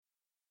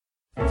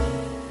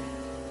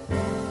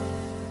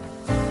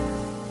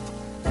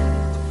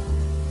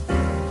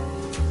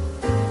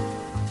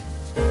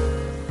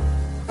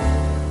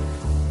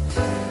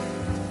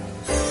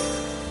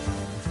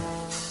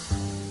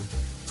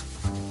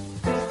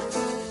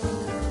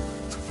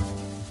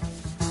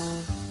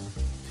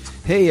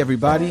Hey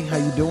everybody, how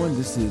you doing?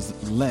 This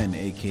is Len,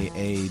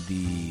 aka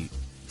the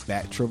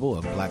Bat Tribble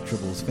of Black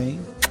Tribbles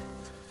fame,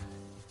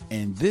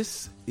 and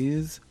this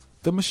is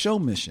the Michaud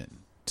Mission.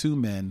 2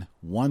 men,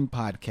 1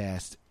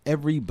 podcast,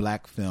 every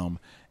black film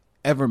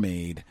ever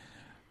made.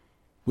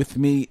 With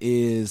me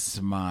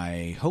is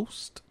my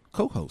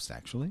co-host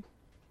actually.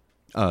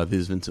 This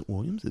is Vincent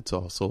Williams. It's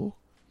All Soul.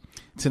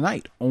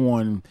 Tonight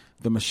on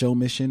the Michaud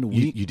Mission,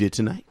 You did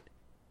tonight?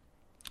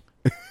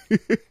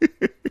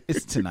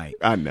 It's tonight.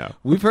 I know.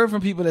 We've heard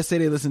from people that say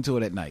they listen to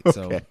it at night,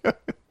 so Okay.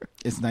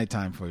 it's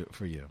nighttime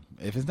for you.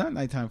 If it's not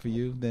nighttime for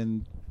you,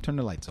 then turn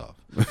the lights off.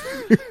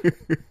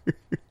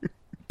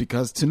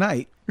 Because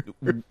tonight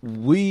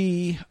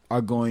we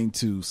are going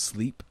to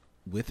Sleep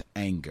with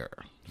Anger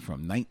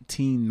from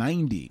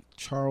 1990.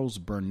 Charles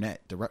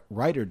Burnett,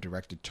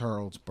 writer-director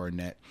Charles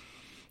Burnett,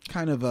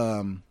 kind of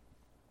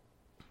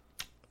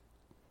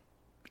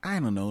I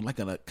don't know,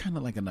 kind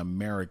of like an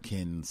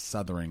American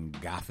Southern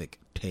Gothic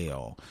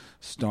tale,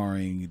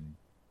 starring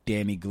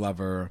Danny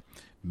Glover,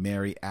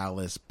 Mary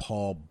Alice,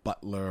 Paul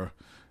Butler,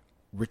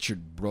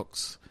 Richard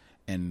Brooks,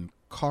 and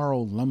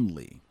Carl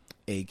Lumley,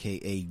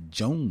 aka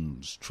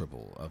Jones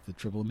Tribble of the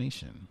Tribble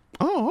Nation.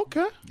 Oh,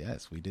 okay.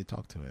 Yes, we did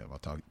talk to him. I'll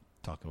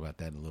talk about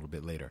that a little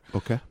bit later.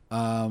 Okay.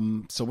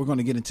 So we're going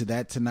to get into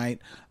that tonight.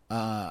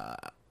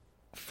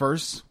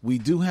 First, we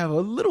do have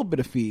a little bit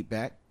of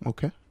feedback.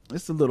 Okay.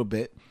 Just a little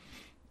bit.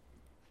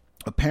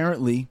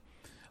 Apparently,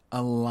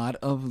 a lot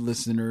of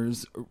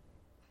listeners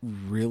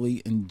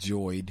really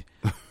enjoyed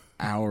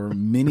our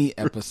mini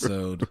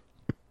episode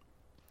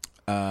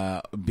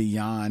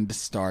Beyond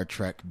Star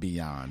Trek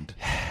Beyond.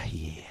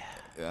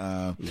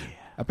 Yeah.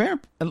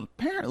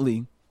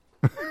 Apparently,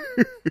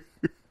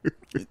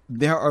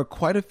 there are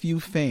quite a few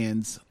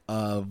fans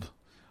of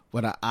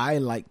what I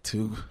like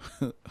to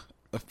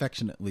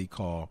affectionately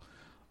call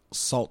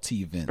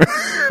Salty Vince.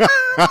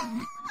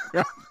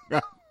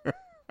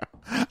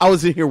 I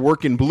was in here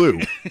working blue.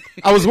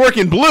 I was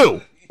working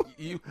blue.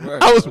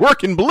 I was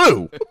working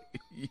blue.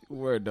 You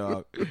were,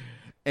 dog.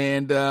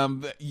 And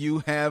you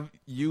have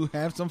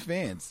some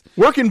fans.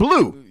 Working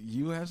blue.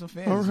 You have some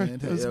fans. All right. Man.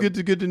 That's good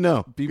to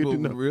know. People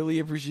good to know. really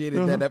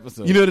appreciated that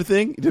episode. You know the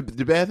thing?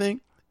 The bad thing?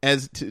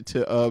 As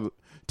to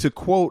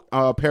quote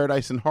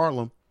Paradise in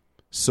Harlem,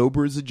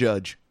 sober as a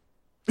judge.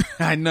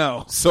 I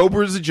know.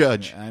 Sober as a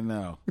judge. I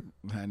know.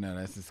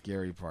 That's the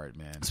scary part,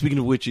 man. Speaking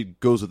of which,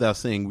 it goes without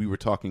saying, we were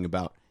talking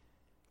about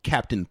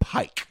Captain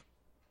Pike.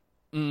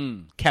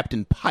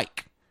 Captain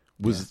Pike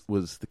was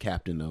the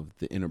captain of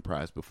the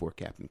Enterprise before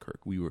Captain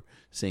Kirk. We were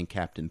saying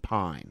Captain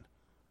Pine.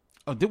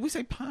 Oh, did we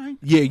say Pine?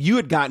 Yeah, you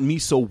had gotten me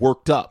so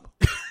worked up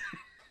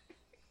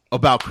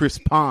about Chris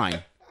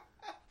Pine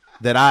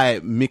that I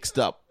mixed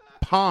up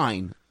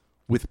Pine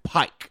with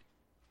Pike.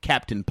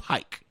 Captain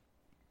Pike.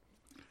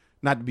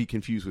 Not to be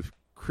confused with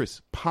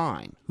Chris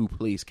Pine, who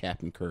plays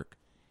Captain Kirk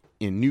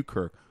in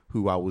Newkirk,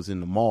 who I was in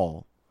the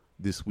mall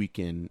this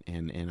weekend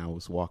and I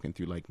was walking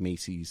through like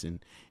Macy's and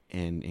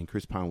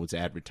Chris Pine was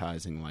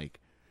advertising like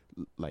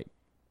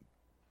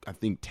I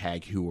think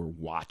Tag Heuer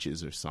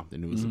watches or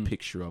something. It was a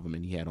picture of him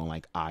and he had on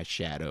like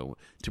eyeshadow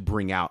to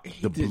bring out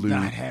the blue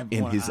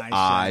in his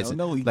eyes.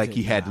 No,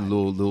 he had a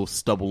little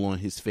stubble on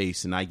his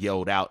face, and I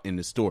yelled out in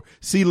the store,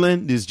 "See,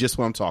 Lynn, this is just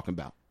what I'm talking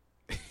about."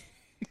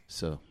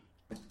 So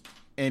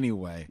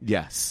anyway.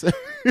 Yes.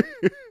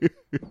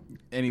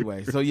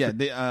 Anyway, so yeah,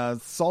 the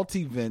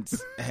Salty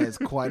Vince has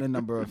quite a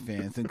number of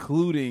fans,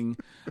 including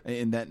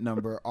in that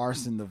number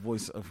Arson, the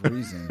voice of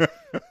reason,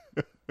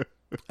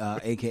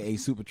 aka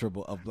Super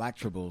Tribble of Black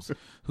Tribbles,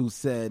 who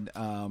said,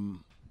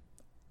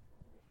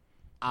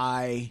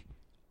 "I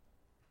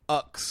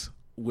ucks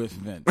with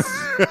Vince."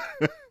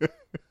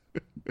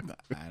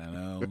 I don't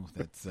know.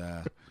 That's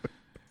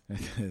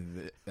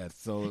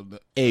so.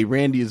 Hey,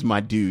 Randy is my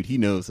dude. He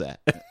knows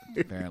that.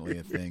 Apparently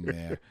a thing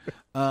there.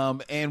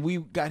 And we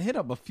got hit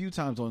up a few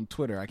times on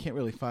Twitter. I can't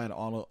really find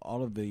all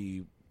of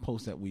the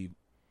posts that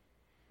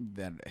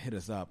hit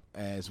us up,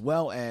 as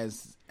well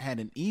as had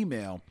an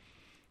email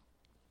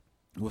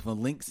with a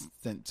link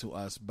sent to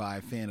us by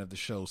a fan of the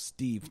show,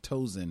 Steve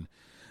Tozen,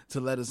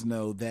 to let us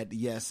know that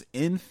yes,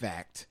 in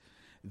fact,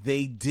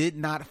 they did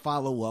not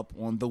follow up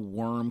on the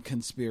worm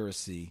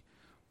conspiracy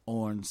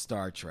on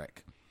Star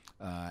Trek,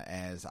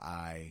 as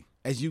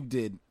you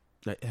did.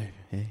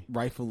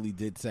 Rightfully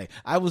did say.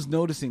 I was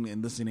noticing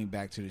and listening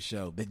back to the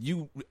show that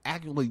you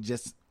actually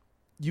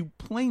you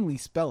plainly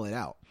spell it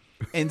out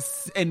and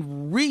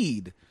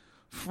read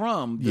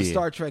from the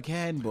Star Trek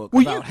handbook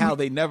about how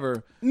they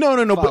never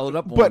followed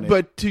up on it.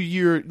 But to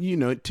your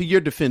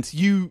defense,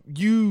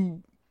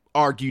 you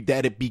argued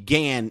that it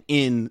began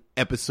in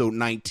episode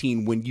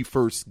 19 when you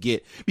first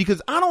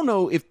because I don't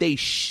know if they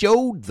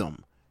showed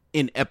them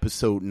in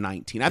episode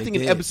 19. I think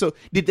in episode,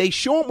 did they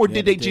show them or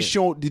did they just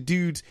show the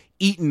dudes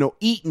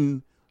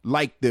eating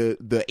like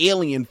the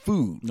alien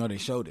food? No, they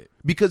showed it.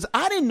 Because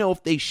I didn't know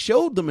if they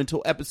showed them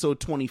until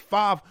episode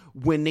 25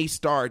 when they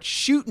started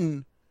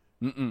shooting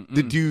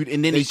The dude,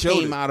 and then he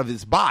came out of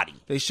his body.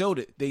 They showed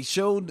it. They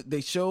showed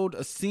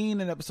a scene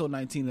in episode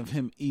 19 of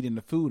him eating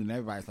the food, and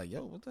everybody's like,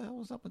 "Yo, what the hell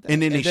was up with that?"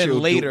 And then they showed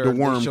later the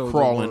worm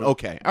crawling.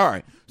 Okay, all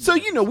right. So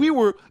we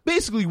were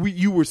basically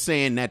you were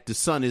saying that the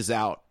sun is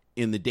out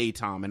in the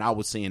daytime, and I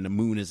was saying the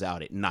moon is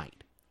out at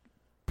night.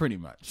 Pretty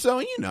much.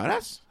 So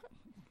that's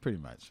pretty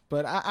much.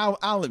 But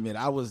I'll admit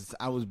I was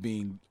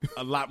being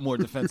a lot more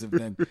defensive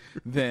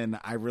than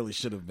I really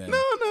should have been.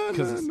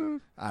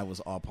 No. I was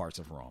all parts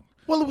of wrong.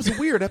 Well, it was a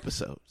weird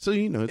episode, so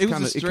it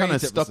kind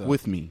of stuck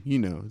with me,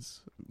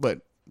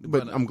 But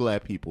I'm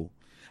glad people.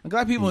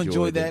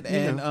 enjoyed that,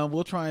 and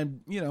we'll try and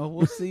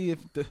we'll see if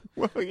the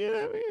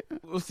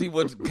we'll see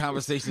what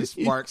conversation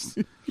sparks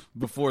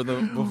before the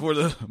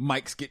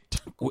mics get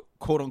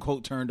quote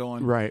unquote turned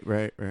on. Right.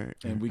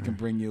 And we can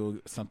bring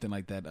you something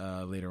like that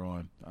later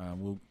on.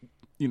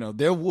 You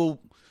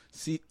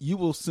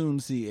will soon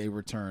see a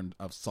return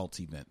of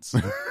Salty Vince.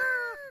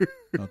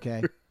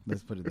 Okay,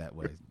 let's put it that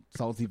way.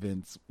 Salty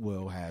Vince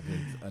will have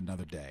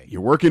another day.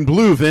 You're working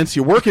blue, Vince.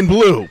 You're working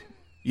blue.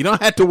 You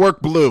don't have to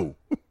work blue.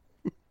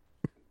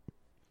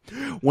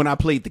 When I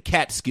played the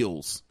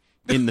Catskills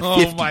in the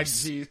 50s. My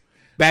geez.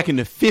 Back in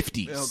the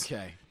 50s.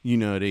 Okay. You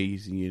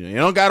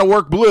don't got to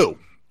work blue.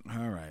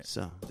 All right.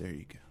 So, there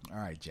you go. All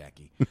right,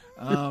 Jackie.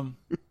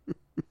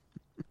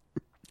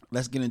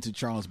 Let's get into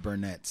Charles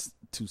Burnett's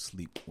To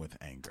Sleep with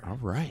Anger. All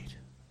right.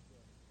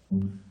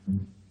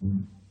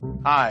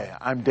 Hi,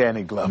 I'm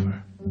Danny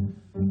Glover.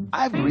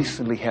 I've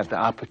recently had the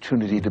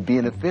opportunity to be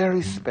in a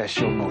very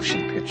special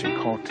motion picture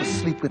called To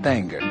Sleep with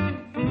Anger.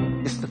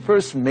 It's the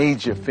first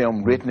major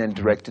film written and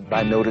directed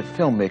by noted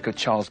filmmaker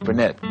Charles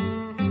Burnett.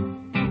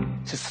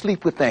 To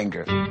Sleep with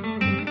Anger.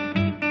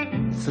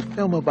 It's a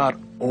film about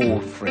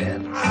old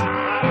friends. We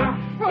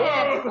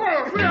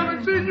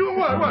haven't seen you in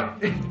what?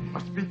 It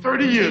must be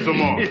 30 years or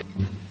more.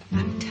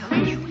 I'm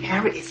telling you,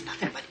 Harry is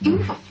nothing but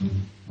evil.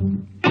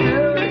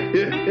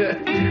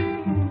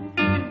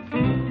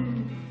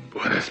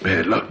 Boy, that's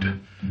bad luck to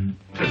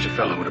touch a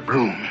fellow with a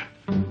broom.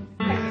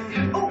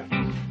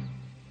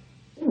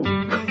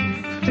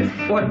 This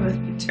boy must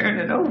be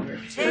turning over.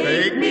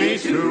 Take me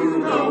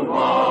to the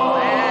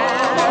water.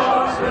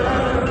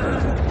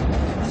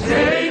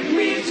 Take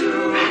me to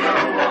the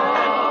water.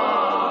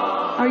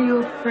 Are you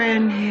a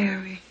friend,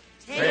 Harry?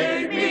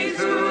 Take me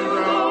to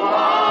the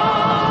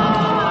water.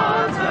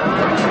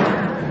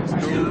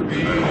 To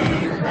be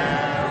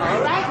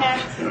All right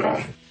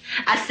now.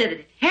 I said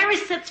it. Harry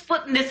sets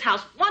foot in this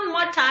house one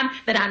more time,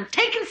 that I'm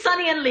taking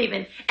Sonny and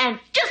leaving. And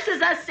just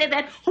as I said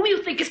that, who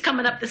you think is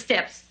coming up the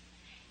steps?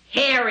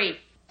 Harry.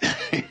 Is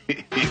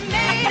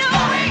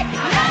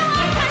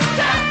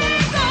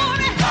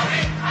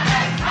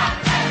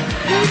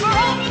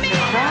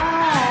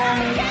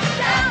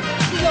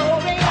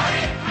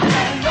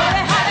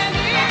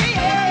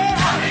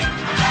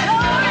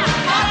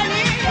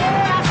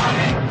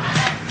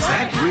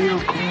that real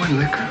corn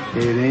liquor?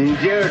 It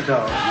ain't your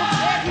dog.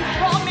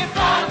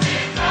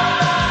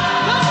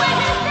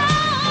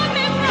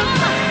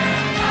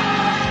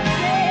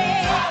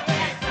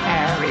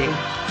 Harry.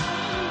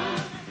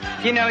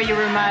 You know, you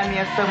remind me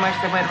of so much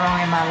that went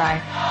wrong in my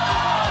life.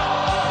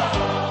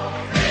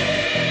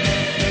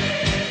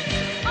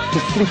 To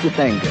Sleep with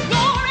Anger.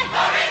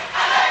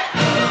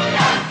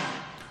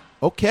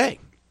 Okay.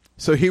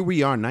 So here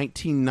we are,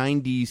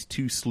 1990s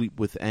To Sleep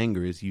with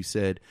Anger. As you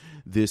said,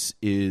 this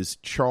is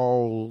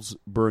Charles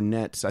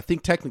Burnett's, I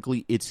think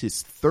technically it's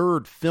his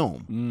third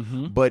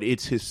film, but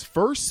it's his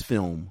first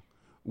film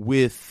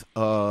with,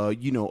 a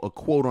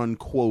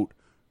quote-unquote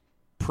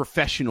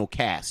professional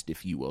cast,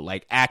 if you will,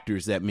 like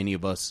actors that many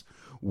of us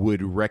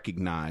would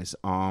recognize.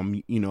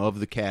 Of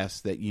the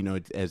cast that,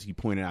 as you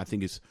pointed out, I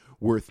think it's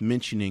worth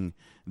mentioning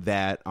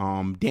that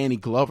Danny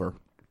Glover,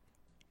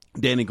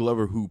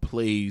 who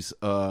plays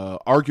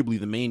arguably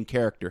the main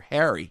character,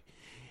 Harry,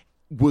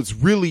 was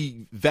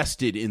really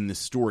vested in this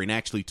story and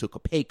actually took a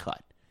pay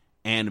cut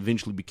and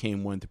eventually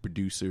became one of the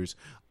producers.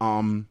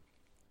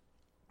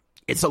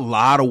 It's a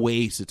lot of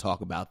ways to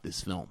talk about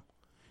this film.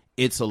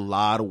 It's a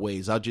lot of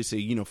ways. I'll just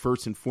say,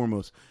 first and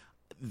foremost,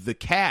 the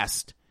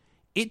cast,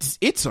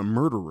 it's a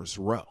murderer's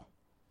row,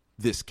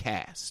 this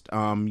cast.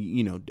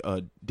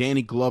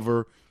 Danny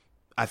Glover,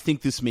 I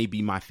think this may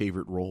be my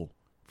favorite role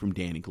from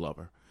Danny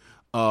Glover.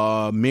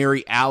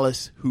 Mary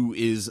Alice, who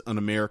is an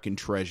American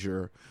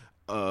treasure.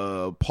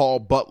 Paul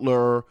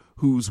Butler,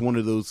 who's one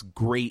of those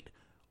great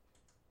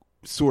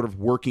sort of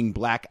working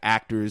black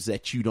actors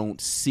that you don't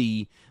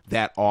see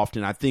that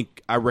often. I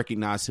think I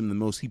recognize him the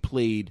most. He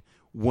played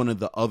one of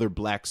the other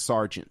black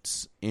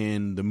sergeants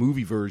in the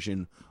movie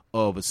version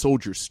of A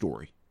Soldier's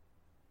Story.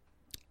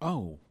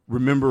 Oh,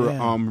 remember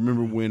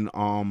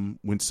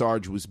when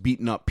Sarge was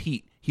beating up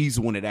Pete? He's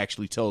the one that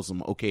actually tells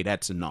him, "Okay,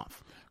 that's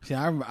enough." See,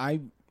 I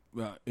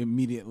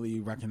immediately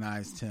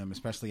recognized him,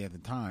 especially at the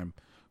time,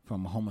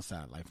 from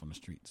Homicide: Life on the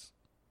Streets.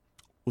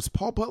 Was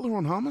Paul Butler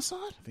on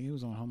Homicide? I think he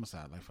was on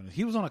Homicide: Life on the Streets.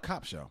 He was on a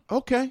cop show.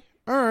 Okay,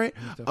 all right.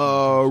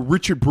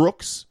 Richard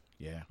Brooks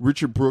Yeah.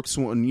 Richard Brooks,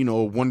 a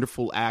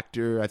wonderful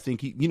actor. I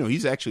think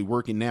he's actually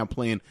working now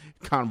playing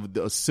kind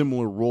of a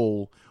similar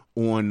role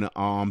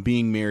on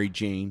Being Mary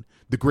Jane.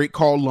 The great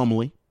Carl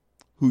Lumbly,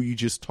 who you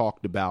just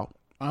talked about.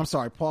 I'm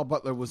sorry, Paul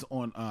Butler was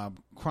on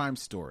Crime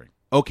Story.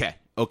 Okay.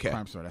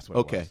 Crime Story, that's what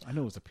it was. I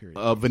knew it was a period.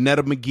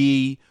 Vanetta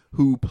McGee,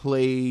 who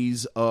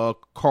plays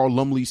Carl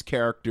Lumbly's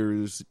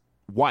character's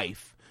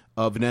wife,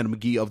 Vanetta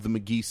McGee of the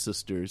McGee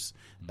sisters.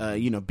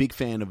 Big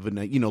fan of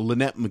Vanetta.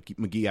 Lynette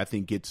McGee, I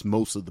think, gets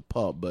most of the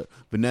pub, but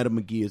Vanetta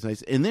McGee is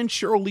nice. And then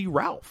Cheryl Lee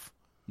Ralph,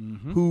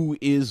 who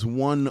is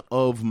one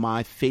of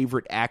my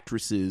favorite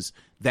actresses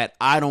that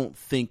I don't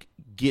think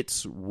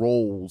gets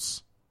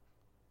roles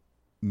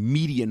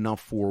meaty enough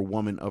for a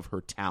woman of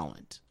her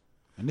talent.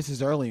 And this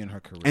is early in her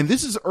career. And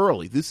this is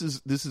early. This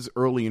is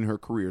early in her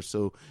career.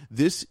 So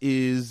this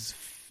is,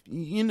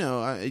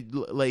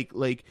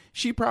 like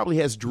she probably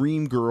has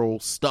dream girl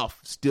stuff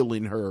still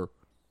in her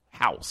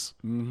house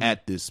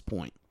at this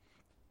point.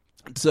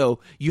 So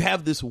you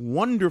have this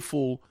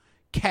wonderful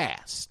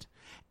cast,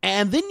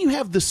 and then you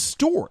have the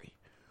story,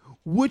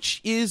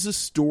 which is a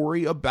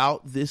story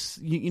about this,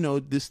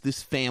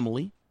 this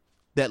family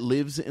that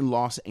lives in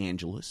Los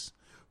Angeles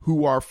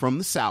who are from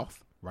the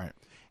South. Right.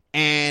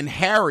 And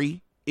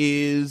Harry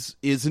is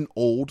an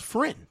old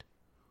friend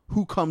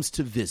who comes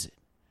to visit.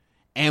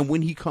 And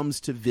when he comes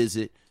to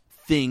visit,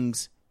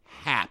 things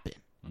happen.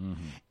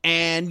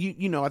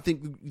 And, I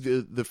think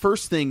the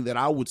first thing that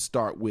I would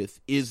start with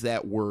is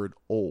that word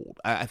old.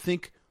 I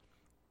think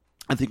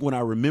when I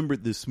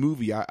remembered this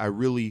movie, I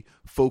really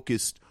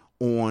focused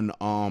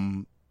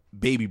on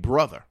Baby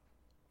Brother,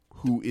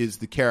 who is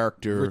the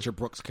character Richard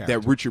Brooks' character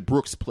that Richard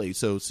Brooks plays.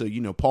 So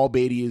Paul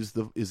Beatty is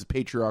the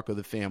patriarch of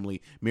the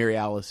family. Mary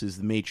Alice is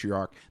the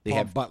matriarch.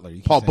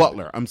 Paul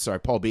Butler. I'm sorry,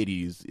 Paul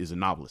Beatty is a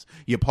novelist.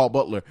 Yeah, Paul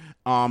Butler.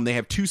 They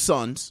have two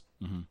sons.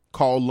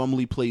 Carl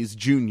Lumbly plays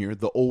Junior,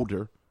 the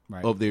older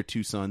of their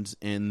two sons,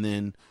 and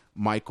then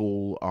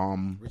Michael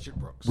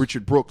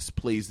Richard Brooks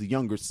plays the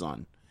younger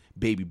son,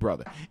 Baby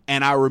Brother.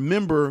 And I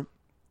remember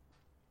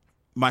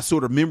my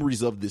sort of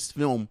memories of this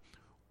film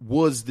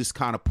was this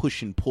kind of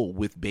push and pull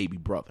with Baby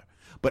Brother.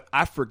 But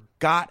I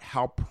forgot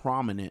how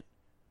prominent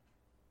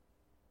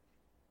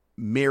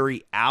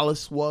Mary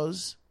Alice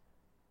was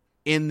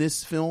in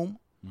this film,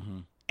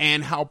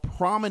 and how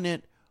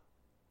prominent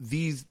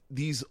these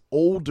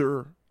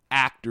older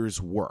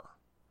actors were.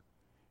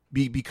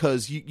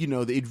 Because,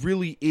 it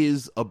really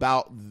is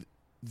about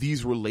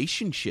these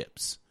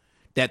relationships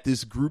that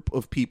this group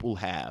of people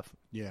have.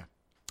 Yeah.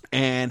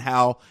 And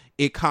how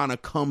it kind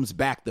of comes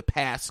back. The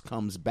past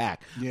comes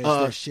back. Yeah, it's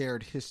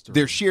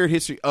their shared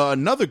history.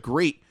 Another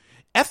great,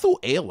 Ethel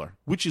Ayler,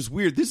 which is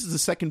weird. This is the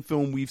second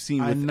film we've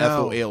seen with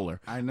Ethel Ayler.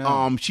 I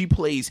know. She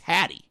plays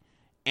Hattie.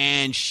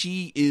 And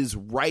she is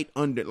right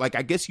under, like,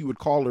 I guess you would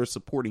call her a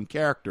supporting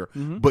character,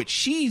 but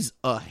she's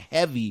a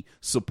heavy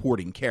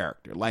supporting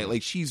character.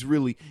 Like she's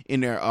really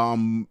in there.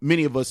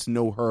 Many of us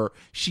know her.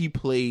 She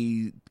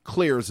played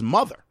Claire's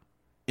mother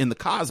in The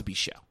Cosby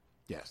Show.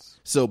 Yes.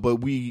 So, but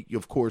we,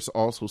 of course,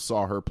 also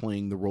saw her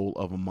playing the role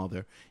of a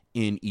mother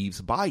in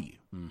Eve's Bayou.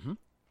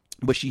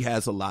 But she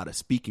has a lot of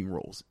speaking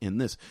roles in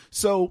this.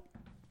 So,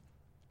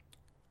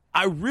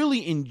 I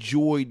really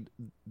enjoyed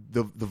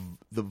the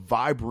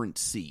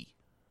vibrancy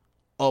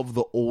of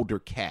the older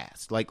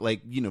cast. Like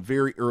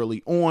very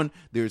early on,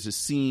 there's a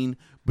scene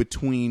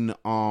between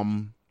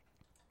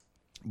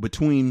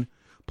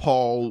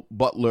Paul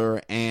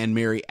Butler and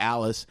Mary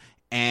Alice.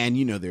 And,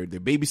 they're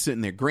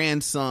babysitting their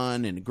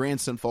grandson, and the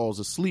grandson falls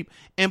asleep.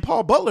 And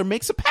Paul Butler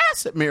makes a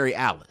pass at Mary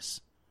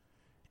Alice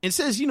and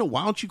says,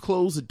 why don't you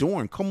close the door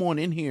and come on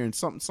in here and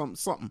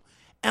something.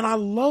 And I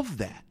love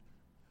that.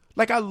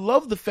 Like, I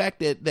love the fact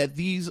that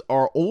these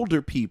are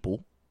older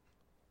people,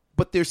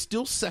 but they're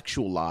still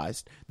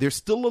sexualized. They're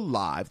still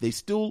alive. They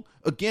still,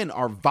 again,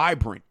 are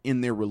vibrant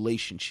in their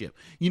relationship.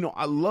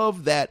 I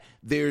love that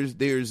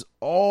there's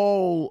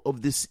all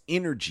of this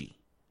energy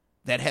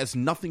that has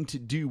nothing to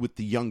do with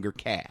the younger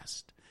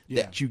cast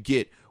that you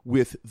get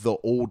with the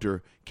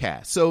older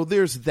cast. So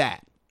there's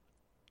that.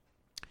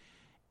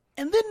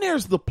 And then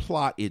there's the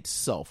plot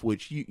itself,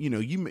 which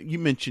you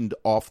mentioned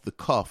off the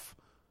cuff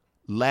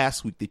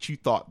last week that you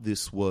thought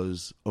this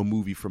was a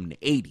movie from the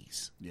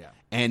 80s. Yeah.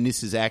 And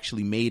this is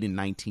actually made in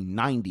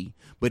 1990,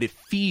 but it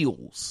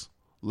feels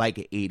like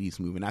an 80s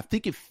movie. And I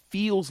think it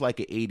feels like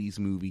an 80s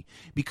movie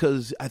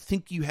because I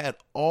think you had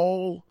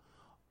all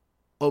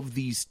of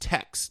these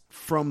texts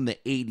from the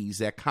 80s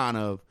that kind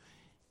of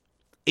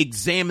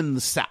examine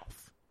the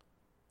South.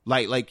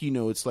 Like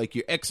it's like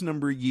your X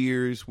number of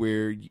years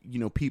where,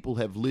 people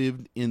have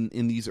lived in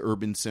these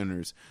urban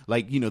centers.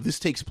 Like, this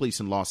takes place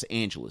in Los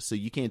Angeles, so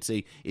you can't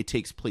say it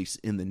takes place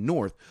in the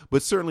North.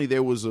 But certainly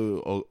there was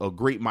a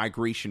great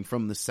migration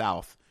from the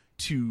South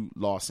to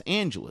Los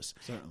Angeles.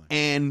 Certainly.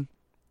 And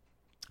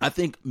I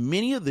think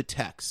many of the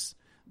texts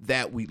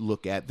that we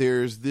look at,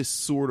 there's this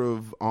sort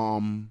of,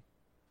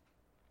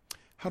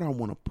 how do I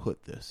want to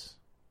put this?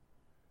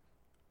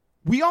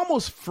 We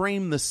almost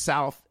frame the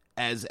South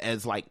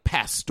as like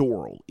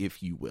pastoral,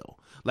 if you will.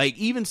 Like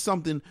even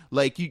something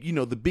like, you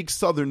know, the big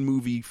Southern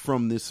movie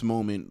from this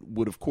moment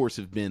would of course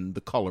have been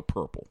The Color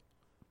Purple.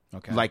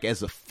 Okay. Like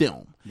as a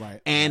film.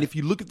 Right. And if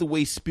you look at the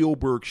way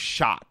Spielberg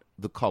shot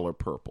The Color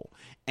Purple,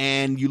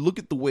 and you look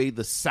at the way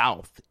the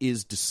South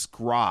is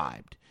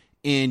described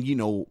in, you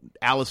know,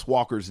 Alice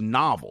Walker's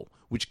novel,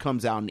 which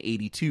comes out in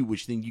 1982,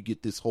 which then you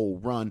get this whole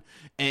run.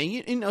 And,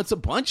 you know, it's a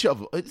bunch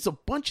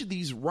of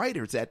these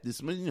writers at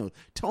this, you know,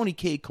 Tony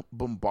K.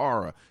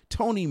 Bambara,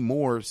 Toni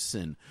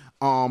Morrison,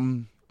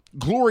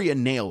 Gloria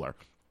Naylor.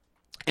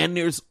 And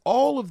there's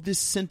all of this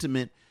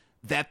sentiment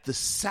that the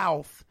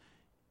South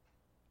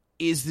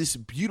is this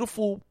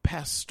beautiful,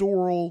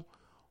 pastoral,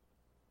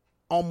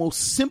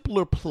 almost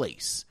simpler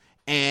place.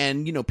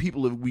 And, you know,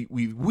 people,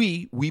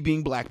 we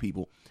being black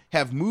people,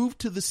 have moved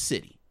to the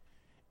city.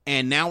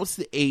 And now it's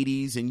the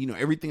 80s, and, you know,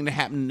 everything that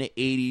happened in the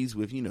 80s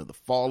with, you know, the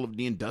fall of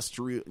the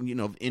industry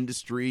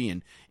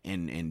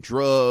and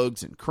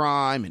drugs and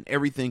crime and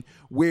everything,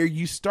 where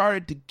you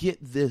started to get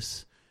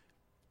this,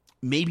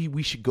 maybe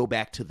we should go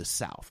back to the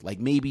South. Like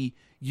maybe,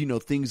 you know,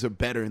 things are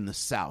better in the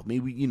South.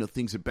 Maybe, you know,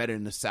 things are better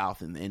in the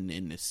South and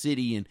in the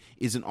city and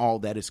isn't all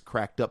that it's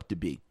cracked up to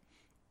be.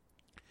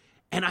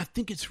 And I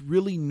think it's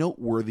really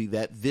noteworthy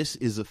that this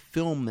is a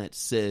film that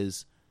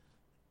says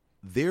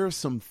there are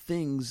some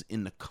things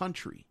in the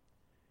country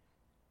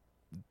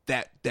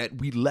that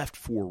we left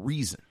for a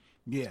reason.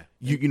 Yeah.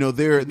 You know,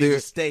 they're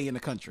stay in the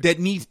country. That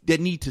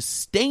need to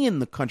stay in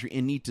the country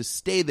and need to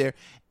stay there.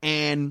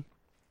 And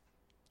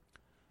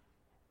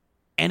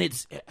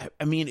it's,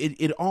 I mean,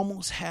 it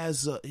almost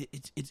has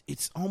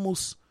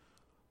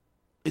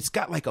it's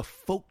got like a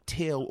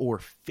folktale or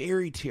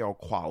fairy tale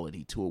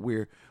quality to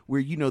it, where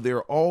you know, there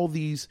are all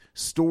these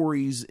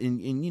stories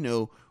and you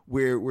know,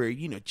 where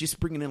you know, just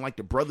bringing in like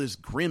the Brothers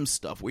Grimm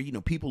stuff, where, you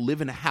know, people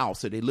live in a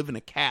house or they live in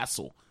a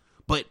castle,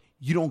 but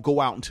you don't go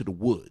out into the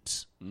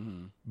woods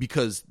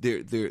because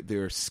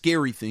there are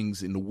scary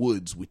things in the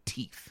woods with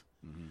teeth.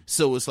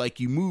 So it's like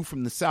you move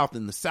from the South,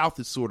 and the South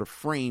is sort of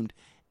framed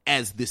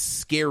as this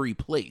scary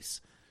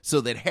place,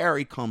 so that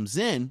Harry comes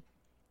in,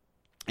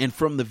 and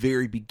from the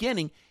very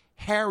beginning,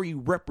 Harry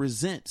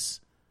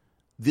represents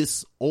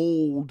this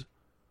old,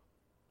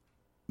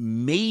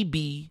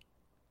 maybe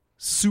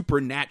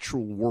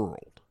supernatural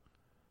world.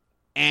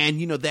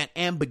 And, you know, that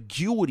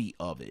ambiguity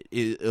of it,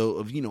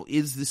 you know,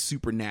 is this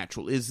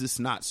supernatural? Is this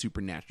not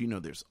supernatural? You know,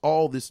 there's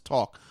all this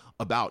talk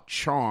about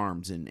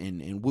charms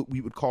and what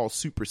we would call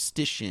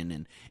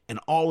superstition and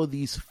all of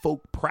these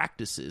folk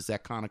practices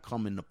that kind of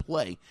come into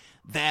play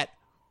that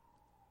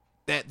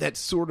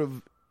sort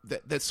of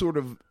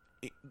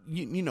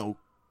you know,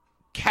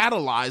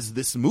 catalyze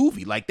this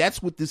movie. Like,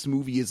 that's what this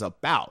movie is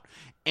about.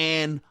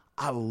 And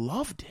I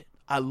loved it.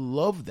 I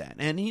love that.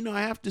 And, you know,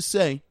 I have to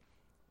say,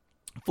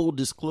 full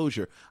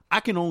disclosure,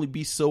 I can only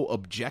be so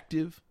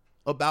objective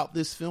about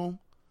this film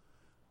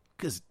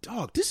because,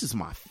 dog, this is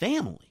my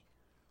family.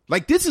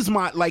 Like,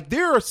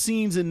 there are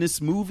scenes in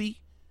this movie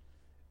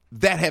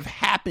that have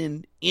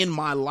happened in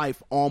my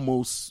life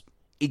almost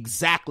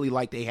exactly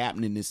like they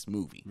happened in this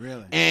movie.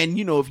 Really? And,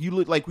 you know, if you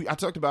look, like I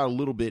talked about a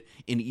little bit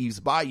in Eve's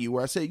Bayou,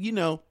 where I said, you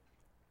know,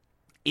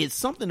 it's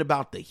something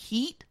about the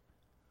heat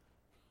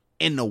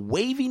and the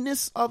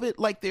waviness of it.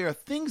 Like, there are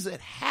things that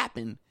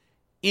happen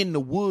in the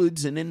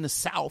woods and in the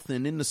South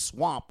and in the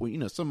swamp, where, you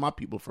know, some of my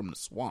people from the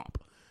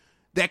swamp,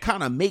 that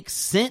kind of makes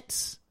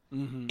sense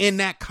in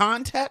that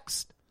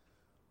context.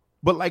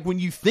 But like, when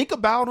you think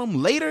about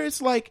them later,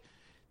 it's like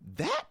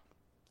that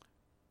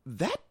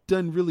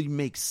doesn't really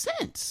make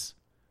sense.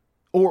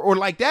 Or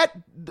like that,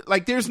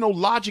 like, there's no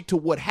logic to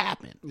what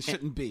happened. It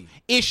shouldn't be.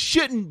 It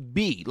shouldn't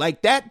be.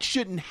 Like, that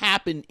shouldn't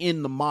happen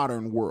in the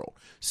modern world.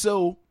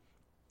 So,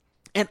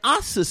 and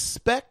I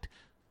suspect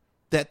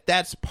that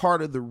that's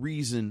part of the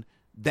reason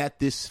that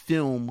this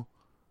film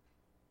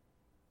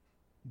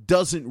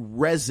doesn't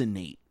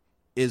resonate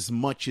as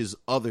much as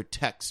other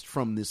texts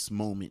from this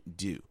moment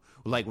do.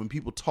 Like, when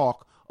people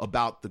talk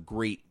about the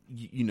great,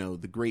 you know,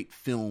 the great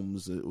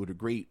films or the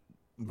great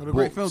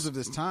great films of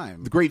this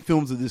time. The great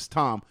films of this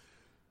time.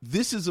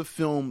 This is a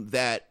film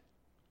that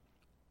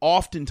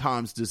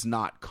oftentimes does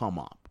not come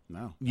up.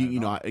 No, you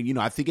know,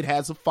 I think it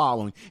has a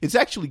following. It's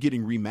actually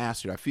getting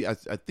remastered.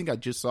 I think I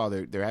just saw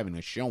they're having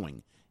a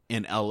showing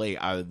in LA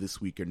either this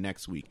week or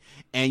next week.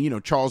 And, you know,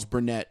 Charles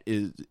Burnett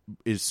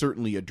is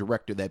certainly a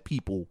director that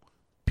people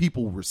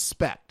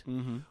respect.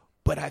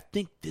 But I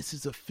think this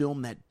is a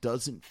film that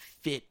doesn't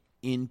fit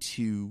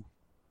into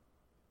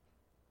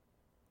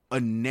a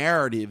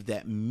narrative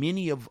that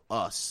many of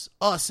us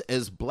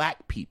as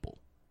black people,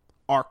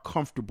 are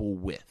comfortable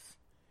with.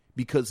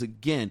 Because,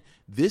 again,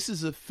 this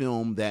is a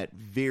film that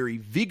very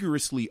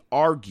vigorously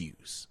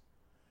argues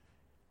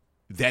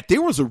that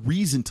there was a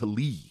reason to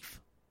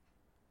leave.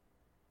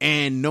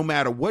 And no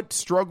matter what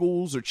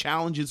struggles or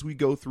challenges we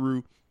go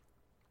through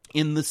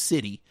in the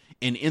city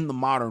and in the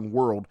modern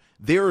world,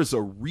 there is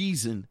a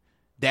reason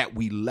that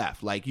we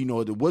left. Like, you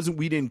know,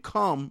 we didn't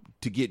come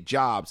to get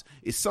jobs.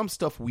 It's some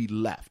stuff we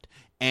left.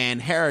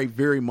 And Harry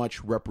very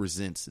much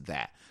represents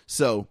that.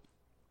 So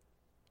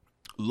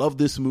Love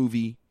this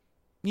movie.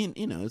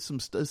 You know, some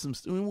I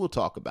mean, we'll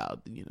talk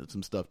about, you know,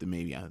 some stuff that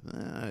maybe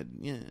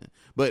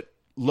but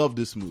love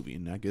this movie,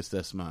 and I guess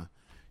that's my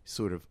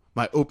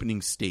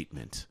opening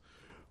statement.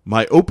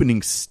 My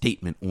opening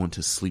statement on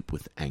To Sleep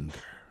with Anger.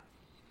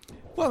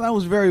 Well, that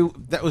was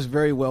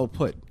very well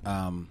put,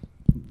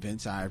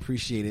 Vince. I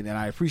appreciate it, and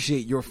I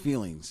appreciate your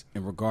feelings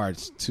in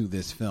regards to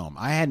this film.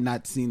 I had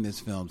not seen this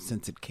film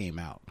since it came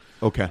out.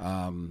 Okay.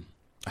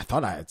 I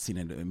thought I had seen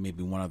it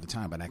maybe one other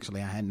time, but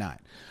actually I had not.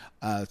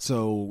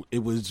 So it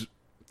was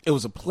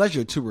a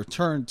pleasure to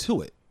return to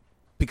it,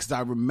 because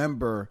I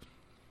remember,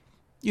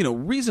 you know,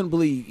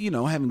 reasonably, you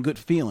know, having good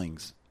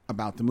feelings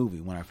about the movie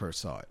when I first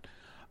saw it.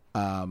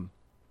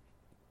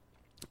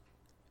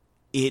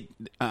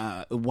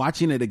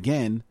 Watching it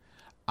again,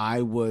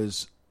 I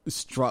was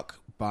struck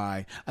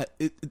by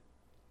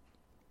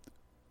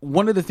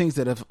one of the things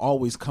that have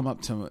always come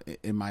up to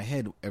in my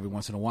head every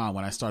once in a while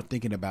when I start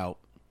thinking about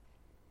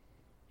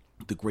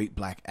the great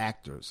black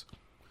actors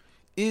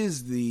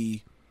is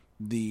the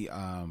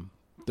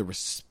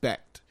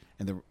respect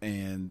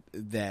and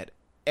that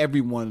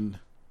everyone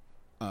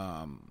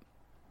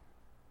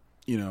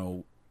you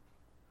know,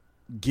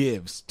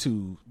 gives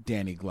to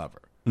Danny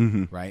Glover,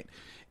 right?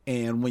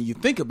 And when you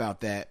think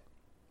about that,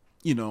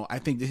 you know, I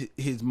think that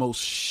his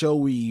most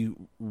showy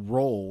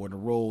role, or the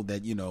role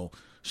that, you know,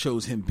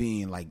 shows him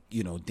being like,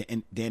 you know,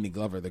 Danny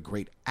Glover, the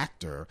great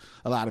actor,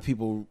 a lot of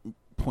people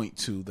point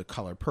to The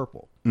Color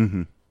Purple.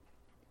 And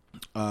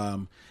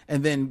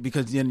then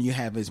because then you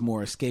have his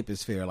more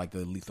escapist fare, like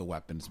the Lethal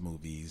Weapons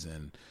movies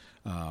and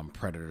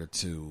Predator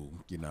 2,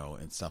 you know,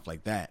 and stuff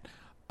like that.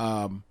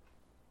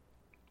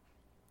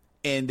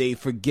 And they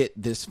forget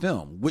this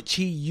film, which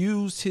he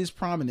used his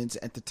prominence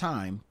at the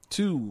time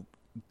to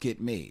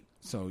get made.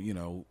 So, you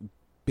know,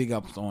 big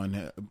up for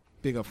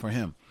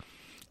him.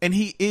 And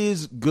he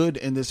is good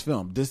in this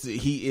film.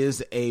 He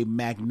is a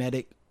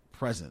magnetic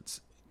presence,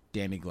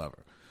 Danny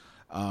Glover.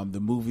 The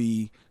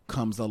movie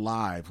comes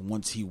alive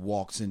once he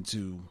walks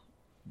into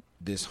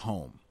this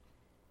home.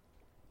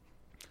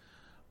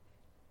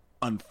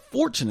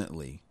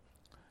 Unfortunately,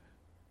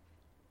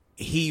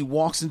 he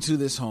walks into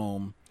this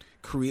home,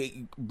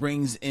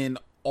 brings in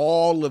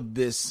all of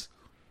this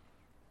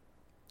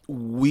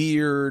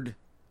weird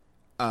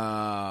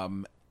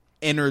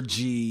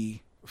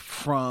energy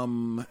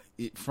from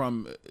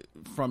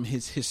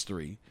his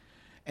history,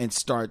 and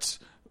starts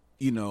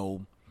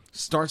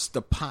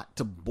the pot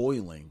to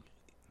boiling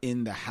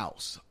in the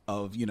house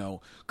of, you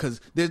know, because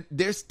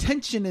there's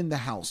tension in the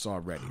house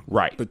already,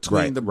 right,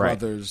 between the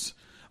brothers,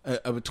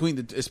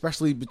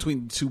 especially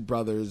between the two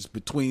brothers,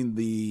 between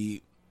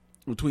the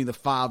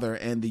father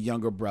and the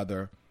younger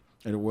brother,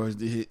 and it was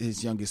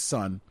his youngest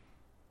son.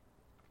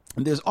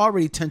 And there's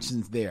already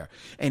tensions there,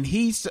 and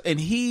he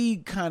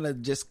kind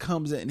of just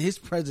comes in, and his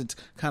presence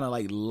kind of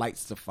like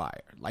lights the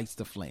fire, lights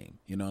the flame.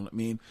 You know what I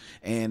mean?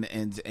 And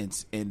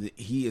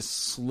he is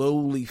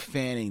slowly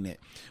fanning it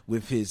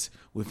with his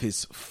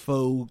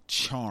faux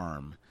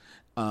charm,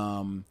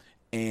 and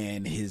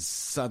his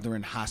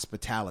southern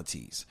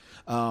hospitalities,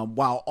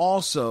 while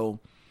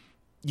also,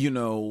 you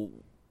know,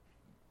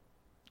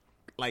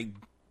 like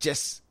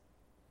just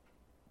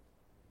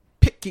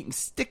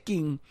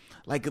sticking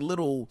like a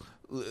little.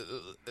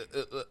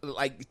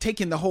 Like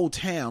taking the whole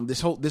town, this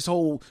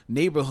whole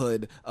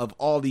neighborhood of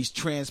all these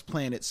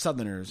transplanted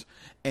Southerners,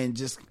 and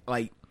just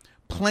like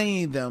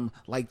playing them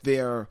like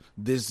they're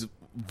this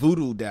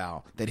voodoo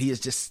doll that he is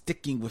just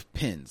sticking with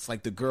pins,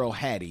 like the girl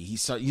Hattie. He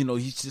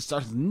just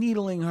starts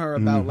needling her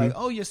about like,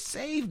 oh, you're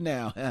saved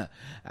now.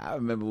 I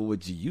remember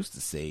what you used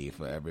to save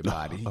for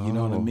everybody. You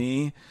know what I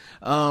mean?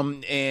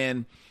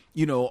 And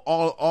you know,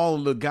 all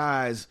of the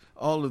guys,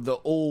 all of the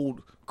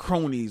old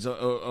cronies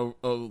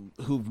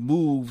who've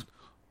moved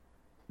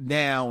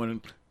now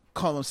and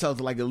call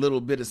themselves like a little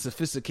bit of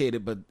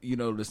sophisticated, but you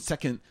know, the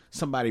second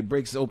somebody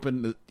breaks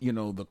open the, you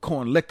know, the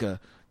corn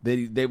liquor,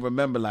 they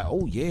remember like,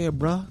 oh yeah,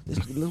 bruh, let's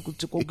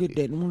go get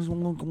that.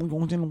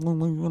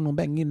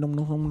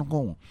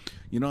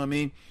 You know what I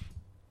mean?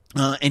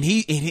 And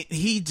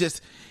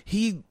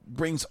he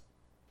brings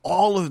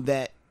all of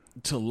that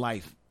to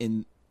life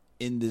in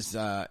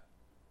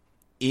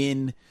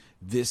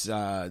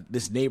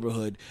this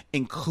neighborhood,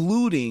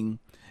 including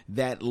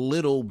that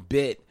little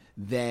bit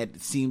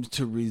that seems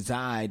to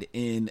reside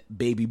in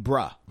Baby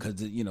Bruh,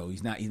 because you know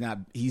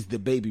he's the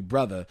baby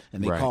brother,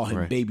 and they call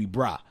him Baby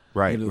Bruh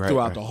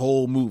throughout the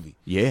whole movie.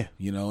 Yeah,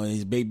 you know, and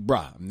he's Baby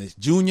Bruh, and it's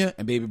Junior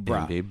and Baby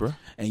Bruh,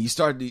 and you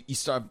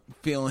start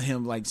feeling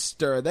him like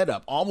stir that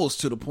up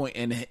almost to the point,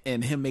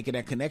 and him making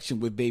that connection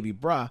with Baby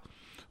Bruh,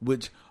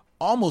 which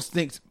almost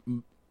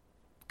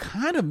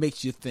kind of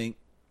makes you think,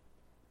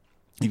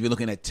 if you're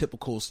looking at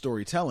typical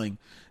storytelling,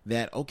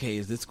 that, okay,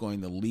 is this going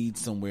to lead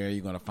somewhere?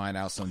 You're going to find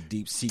out some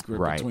deep secret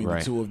between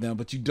the two of them,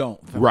 but you don't,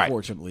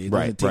 unfortunately. It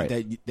doesn't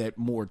take that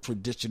more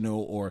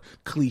traditional or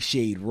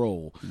cliched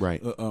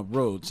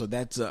road. So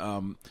that's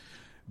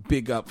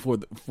big up for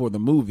the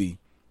movie.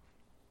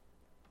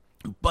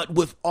 But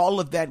with all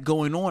of that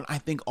going on, I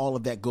think all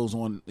of that goes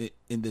on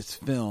in this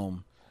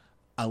film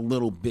a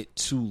little bit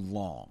too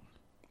long.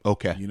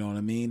 Okay. You know what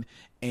I mean?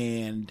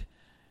 And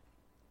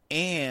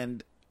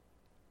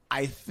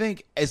I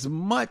think as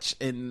much,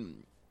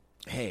 and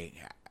hey,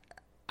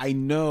 I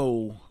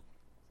know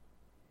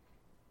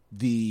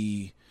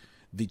the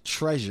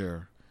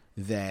treasure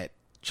that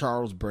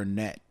Charles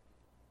Burnett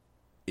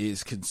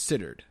is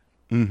considered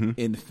in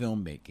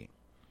filmmaking.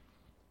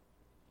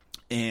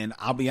 And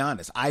I'll be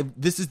honest,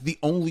 this is the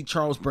only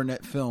Charles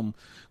Burnett film,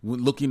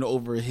 when looking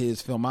over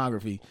his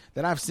filmography,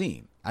 that I've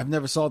seen. I've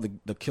never saw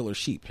the Killer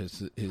Sheep.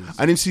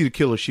 I didn't see the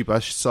Killer Sheep. I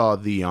saw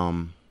the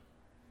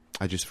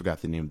I just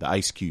forgot the name, the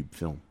Ice Cube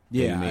film. That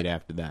he made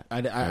after that.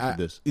 After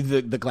this,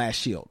 the Glass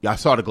Shield. Yeah, I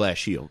saw the Glass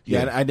Shield.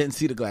 Yeah, I didn't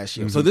see the Glass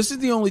Shield. So this is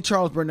the only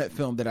Charles Burnett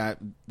film that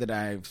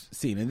I've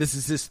seen, and this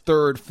is his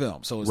third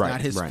film, so it's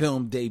not his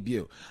film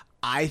debut.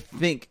 I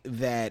think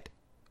that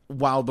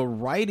while the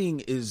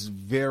writing is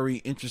very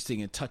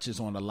interesting and touches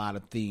on a lot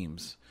of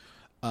themes,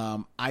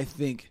 I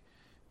think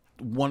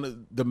one of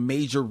the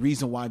major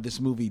reason why this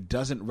movie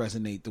doesn't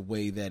resonate the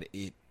way that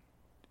it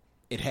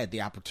had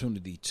the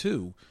opportunity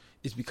to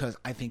is because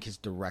I think his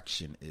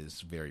direction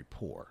is very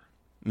poor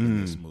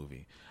in this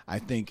movie. I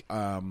think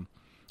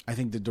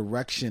the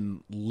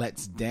direction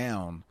lets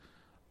down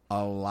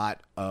a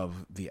lot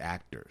of the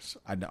actors.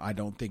 I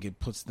don't think it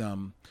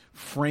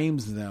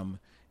frames them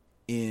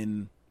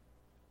in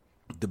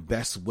the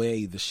best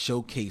way to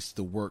showcase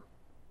the work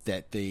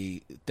that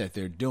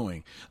they're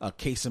doing.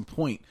 Case in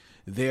point,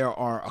 there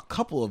are a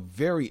couple of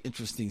very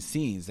interesting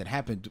scenes that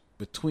happened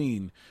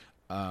between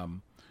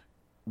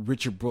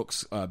Richard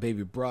Brooks'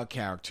 Baby Bruh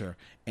character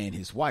and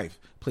his wife,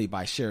 played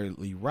by Sherry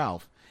Lee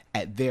Ralph,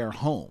 at their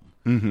home,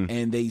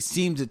 and they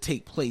seem to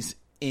take place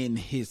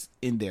in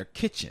their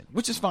kitchen,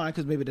 which is fine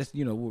because maybe that's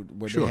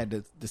where they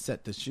had the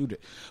set to shoot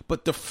it.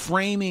 But the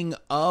framing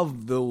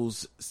of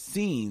those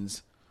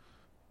scenes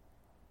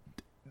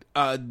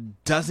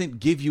doesn't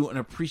give you an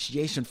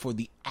appreciation for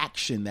the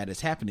action that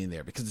is happening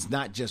there, because it's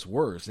not just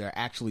words. There are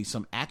actually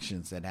some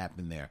actions that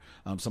happen there,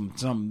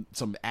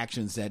 some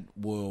actions that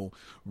will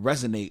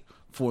resonate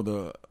for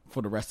the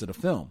rest of the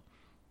film,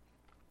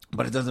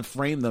 but it doesn't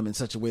frame them in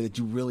such a way that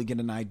you really get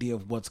an idea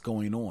of what's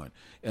going on.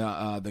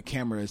 The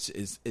camera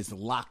is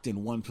locked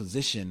in one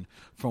position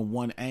from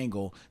one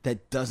angle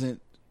that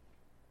doesn't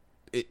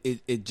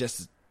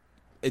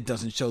it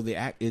doesn't show the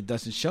act. It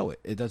doesn't show it.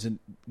 It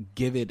doesn't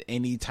give it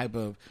any type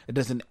of. It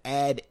doesn't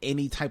add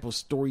any type of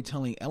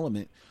storytelling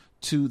element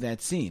to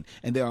that scene.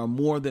 And there are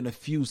more than a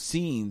few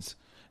scenes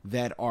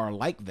that are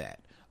like that.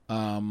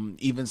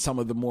 Even some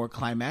of the more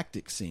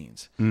climactic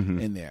scenes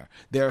in there.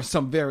 There are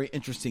some very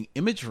interesting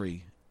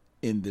imagery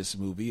in this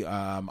movie.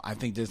 I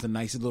think there's a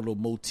nice little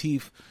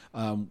motif.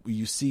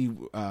 You see,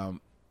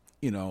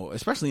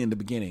 especially in the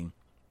beginning,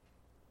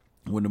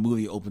 when the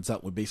movie opens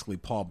up with basically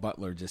Paul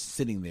Butler just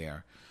sitting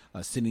there.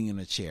 Sitting in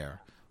a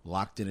chair,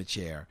 locked in a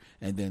chair,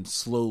 and then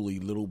slowly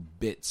little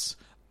bits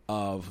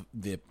of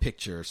the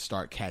picture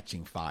start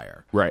catching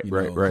fire. Right.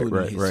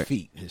 His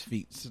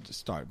feet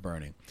start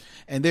burning.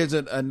 And there's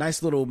a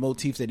nice little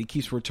motif that he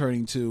keeps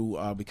returning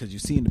to, because you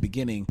see in the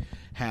beginning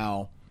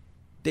how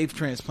they've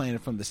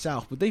transplanted from the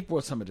South, but they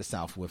brought some of the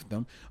South with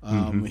them.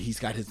 He's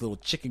got his little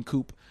chicken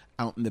coop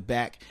out in the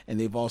back, and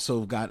they've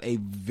also got a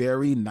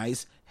very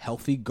nice,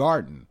 healthy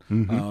garden,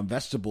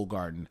 vegetable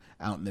garden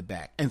out in the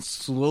back. And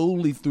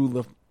slowly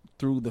through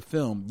the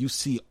film, you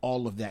see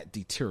all of that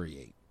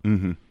deteriorate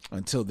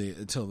until the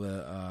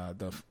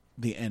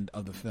end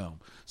of the film.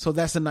 So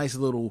that's a nice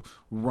little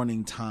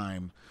running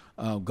time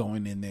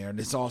going in there. And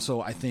it's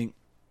also, I think,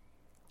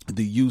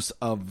 the use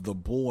of the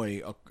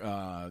boy,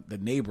 the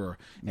neighbor,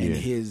 and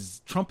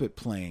his trumpet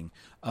playing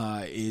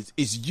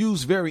is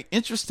used very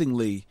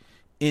interestingly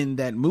in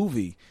that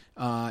movie.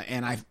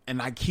 And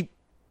I keep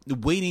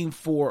waiting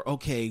for,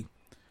 okay,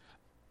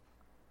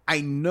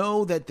 I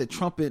know that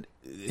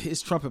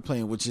his trumpet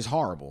playing, which is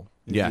horrible,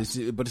 but it's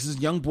this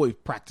young boy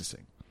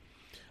practicing.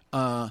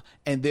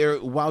 And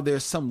while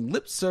there's some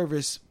lip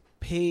service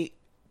paid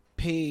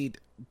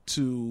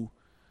to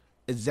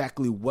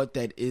exactly what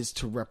that is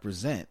to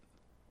represent,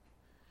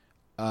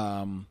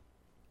 I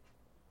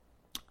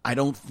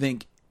don't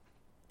think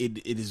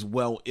it is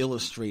well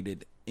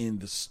illustrated in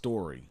the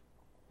story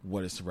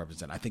what it's to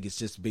represent. I think it's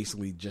just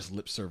basically just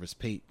lip service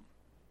paid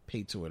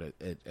to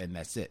it, and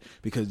that's it.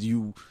 Because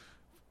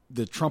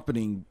the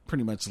trumpeting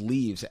pretty much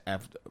leaves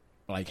after,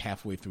 like,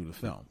 halfway through the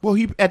film. Well,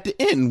 at the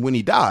end when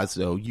he dies,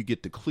 though, you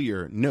get the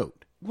clear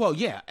note. Well,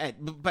 yeah,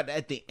 but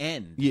at the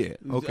end,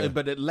 okay.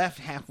 But it left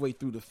halfway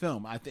through the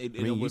film.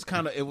 It was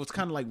kind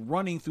of like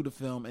running through the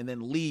film and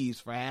then leaves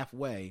for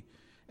halfway.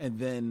 And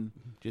then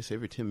just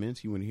every 10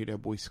 minutes, you want to hear that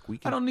boy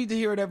squeaking? I don't need to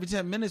hear it every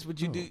 10 minutes, but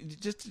you do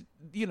just,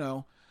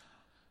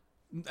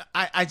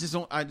 I just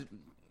don't.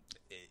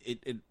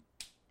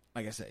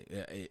 Like I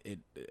say,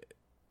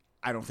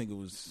 I don't think it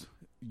was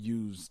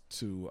used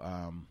to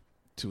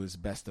its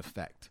best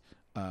effect.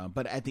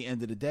 But at the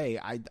end of the day,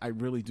 I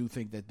really do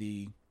think that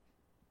the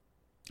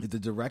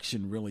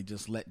direction really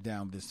just let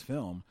down this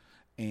film,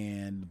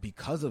 and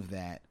because of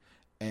that,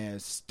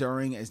 as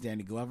stirring as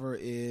Danny Glover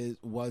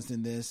was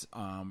in this,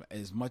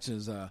 as much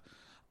as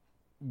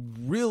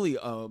really,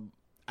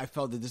 I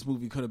felt that this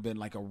movie could have been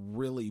like a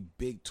really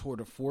big tour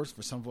de force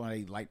for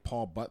somebody like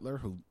Paul Butler,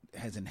 who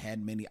hasn't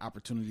had many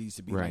opportunities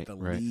to be like the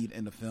lead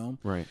in the film.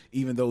 Right.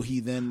 Even though he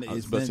then I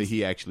was about to say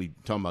he actually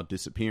talking about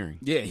disappearing.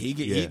 Yeah, he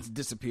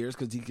disappears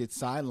because he gets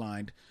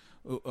sidelined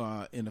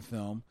in the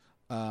film.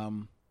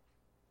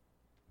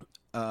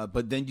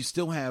 But then you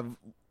still have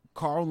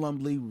Carl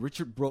Lumbly,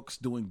 Richard Brooks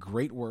doing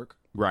great work,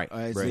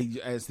 as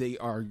they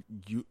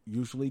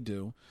usually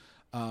do.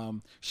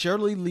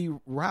 Shirley Lee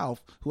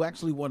Ralph, who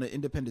actually won an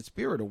Independent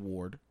Spirit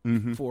Award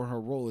for her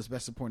role as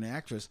Best Supporting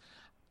Actress,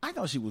 I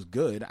thought she was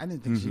good. I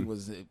didn't think she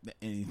was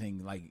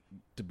anything like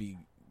to be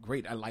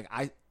great.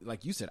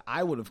 Like you said,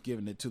 I would have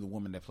given it to the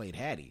woman that played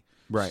Hattie.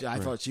 Right. I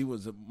thought she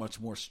was a much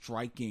more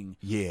striking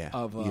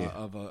of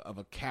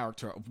a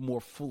character, a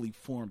more fully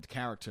formed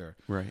character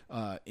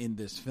in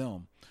this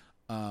film.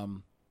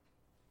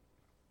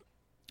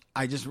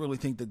 I just really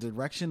think the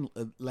direction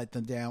let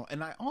them down,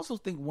 and I also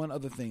think one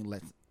other thing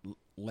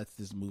lets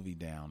this movie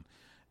down,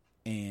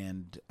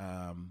 and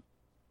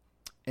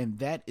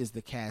that is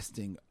the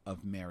casting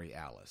of Mary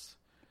Alice.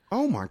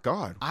 Oh my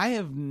God! I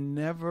have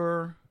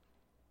never.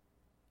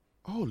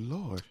 Oh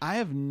Lord! I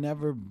have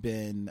never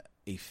been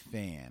a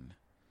fan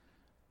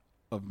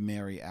of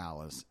Mary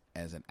Alice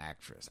as an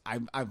actress.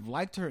 I've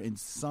liked her in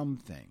some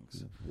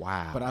things.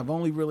 Wow. But I've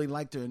only really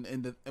liked her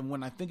and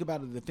when I think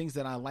about it, the things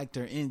that I liked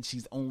her in,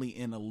 she's only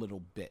in a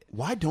little bit.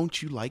 Why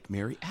don't you like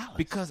Mary Alice?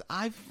 Because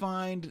I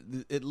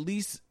find at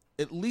least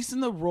in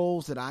the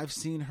roles that I've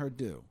seen her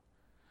do,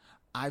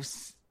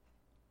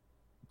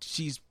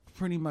 she's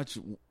pretty much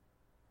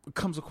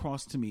comes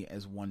across to me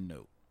as one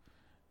note.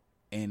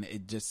 And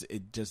it just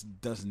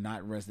does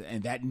not resonate,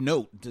 and that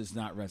note does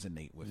not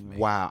resonate with me.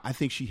 Wow, I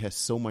think she has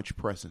so much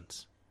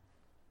presence.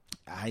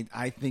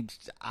 I think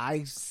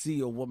I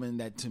see a woman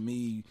that, to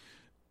me,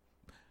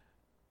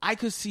 I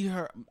could see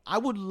her. I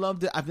would love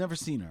to. I've never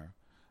seen her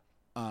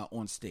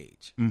on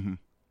stage. Mm-hmm.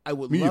 I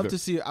would love to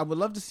see her. I would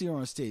love to see her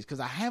on stage because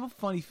I have a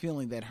funny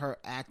feeling that her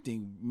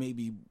acting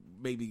maybe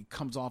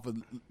comes off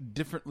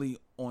differently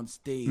on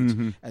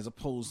stage as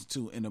opposed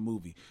to in a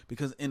movie.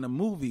 Because in a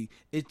movie,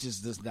 it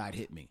just does not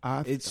hit me.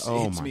 It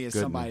hits me as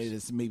somebody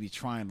that's maybe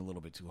trying a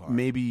little bit too hard.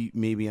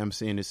 Maybe I'm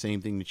saying the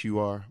same thing that you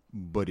are,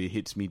 but it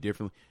hits me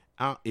differently.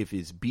 If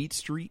it's Beat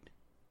Street,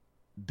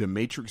 The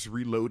Matrix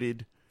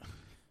Reloaded,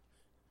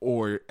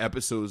 or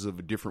episodes of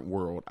A Different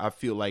World, I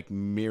feel like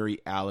Mary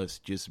Alice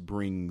just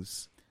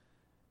brings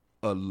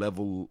a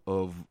level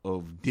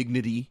of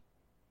dignity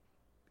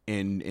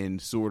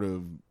and sort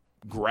of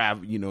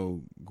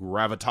gravitas.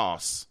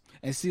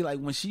 And see, like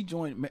when she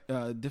joined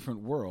Different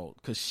World,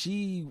 because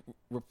she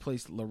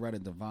replaced Loretta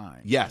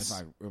Devine. Yes, if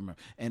I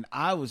remember. And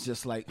I was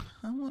just like,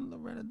 I want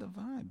Loretta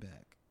Devine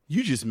back.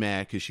 You just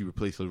mad because she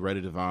replaced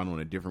Loretta Devine on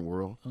A Different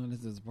World? Oh,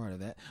 this is part of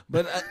that.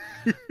 But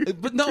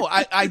but no,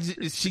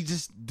 she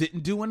just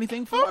didn't do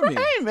anything for me.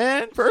 Hey,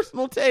 man,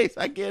 personal taste.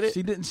 I get it.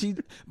 She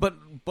didn't.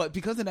 But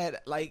because of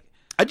that, like,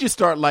 I just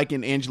started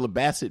liking Angela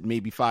Bassett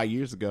maybe 5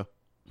 years ago.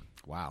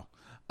 Wow.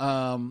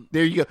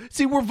 There you go.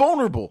 See, we're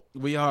vulnerable.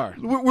 We are.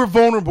 We're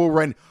vulnerable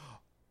right now.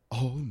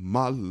 All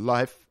my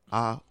life,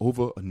 I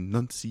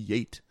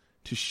over-enunciate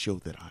to show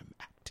that I'm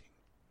acting.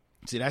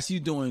 See, that's you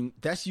doing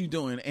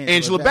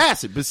Angela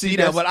Bassett. But see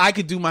that, but I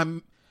could do my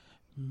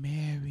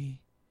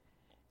Mary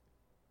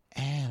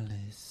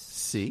Alice.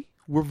 See,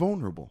 we're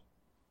vulnerable.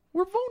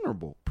 We're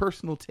vulnerable.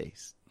 Personal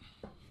taste.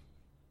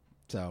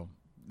 So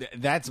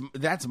that's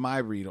my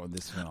read on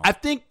this film. I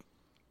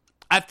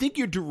think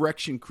your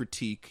direction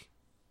critique,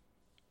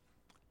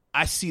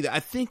 I see that. I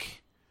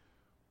think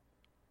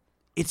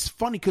it's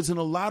funny because in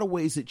a lot of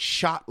ways it's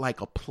shot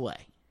like a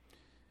play.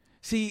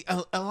 See,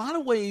 a lot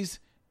of ways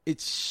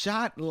it's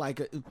shot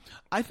like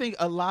I think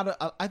a lot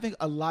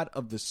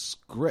of the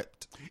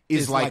script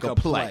is like a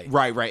play.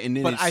 Right. And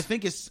then I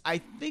think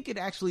it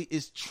actually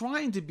is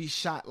trying to be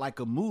shot like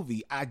a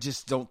movie. I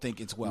just don't think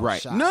it's well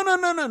shot.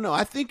 No.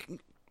 I think,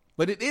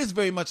 but it is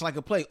very much like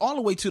a play, all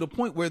the way to the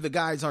point where the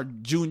guys are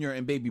Junior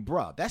and Baby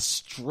Bruh. That's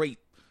straight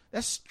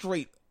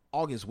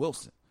August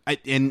Wilson.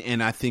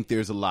 And I think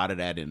there's a lot of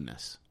that in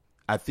this.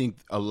 I think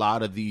a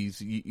lot of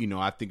these,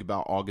 I think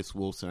about August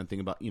Wilson. I think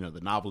about, the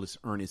novelist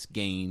Ernest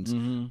Gaines,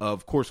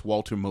 of course,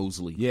 Walter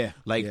Mosley. Yeah.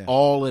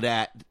 All of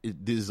that,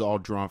 this is all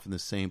drawn from the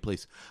same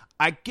place.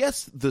 I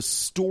guess the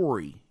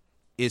story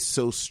is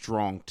so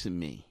strong to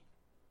me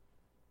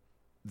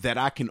that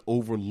I can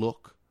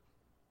overlook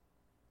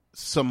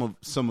some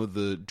of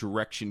the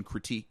direction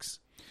critiques.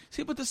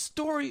 See, but the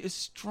story is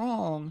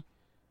strong.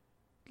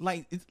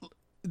 Like,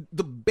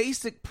 the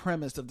basic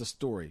premise of the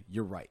story,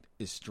 you're right,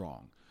 is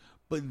strong.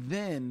 But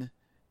then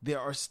there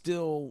are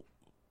still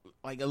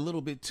like a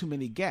little bit too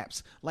many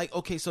gaps. Like,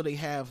 okay, so they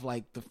have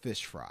like the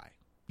fish fry.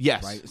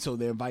 Yes. Right. So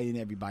they're inviting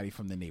everybody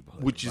from the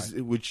neighborhood. Which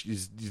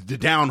is the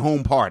down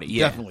home party.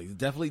 Yeah.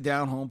 Definitely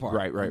down home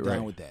party. Right. I'm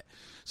down with that.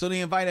 So they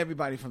invite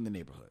everybody from the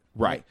neighborhood.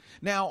 Right.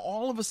 Now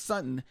all of a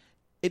sudden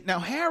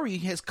Harry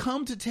has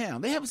come to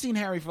town. They haven't seen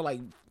Harry for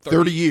like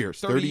 30 years.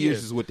 30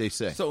 years is what they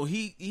say. So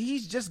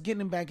he's just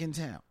getting back in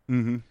town.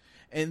 Mm-hmm.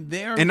 and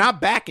they're and not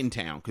back in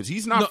town because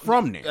he's not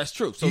from there. That's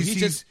true. So he's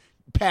just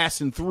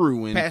passing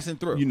through and passing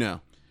through. You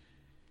know,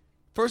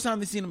 first time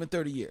they've seen him in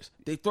 30 years.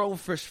 They throw a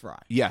fish fry.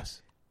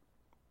 yes,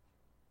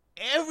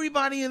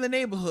 Everybody in the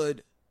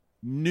neighborhood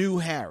knew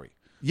Harry.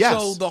 Yes.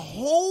 So the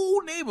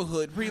whole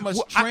neighborhood pretty much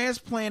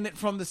transplanted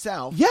from the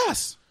South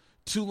yes,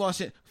 to Los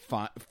Angeles.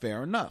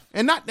 Fair enough.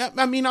 and not.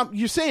 I mean,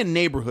 you're saying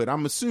neighborhood.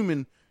 I'm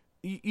assuming.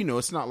 You know,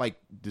 it's not like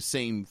the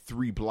same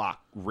 3-block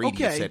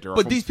radius that they're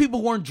but from. these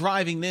people weren't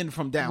driving in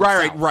from down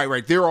Right.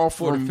 south. They're all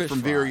For the from fish fry.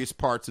 various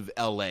parts of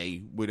L.A.,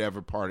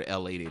 whatever part of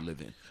L.A. they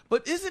live in.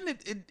 But isn't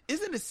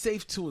it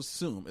safe to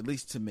assume, at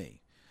least to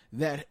me,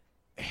 that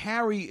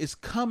Harry is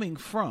coming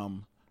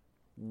from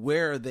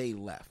where they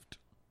left?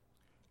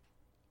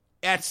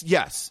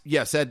 Yes.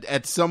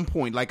 At some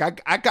point, like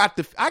I got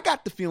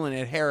the feeling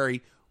that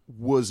Harry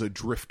was a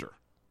drifter,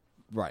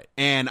 Right.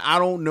 and I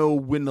don't know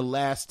when the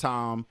last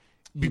time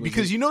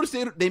because you notice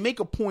they make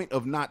a point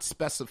of not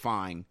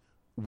specifying.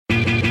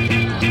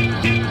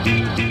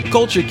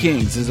 Culture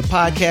Kings is a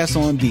podcast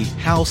on the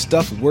How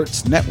Stuff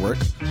Works network,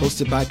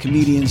 hosted by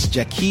comedians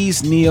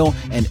Jaquez Neal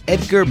and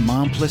Edgar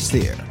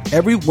Monplaisir.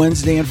 Every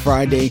Wednesday and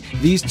Friday,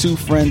 these two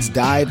friends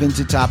dive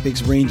into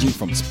topics ranging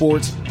from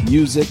sports,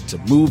 music, to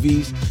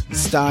movies,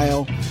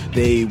 style.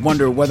 They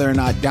wonder whether or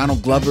not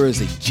Donald Glover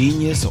is a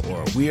genius or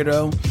a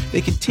weirdo.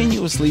 They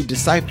continuously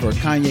decipher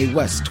Kanye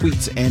West's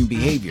tweets and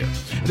behavior.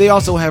 They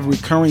also have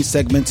recurring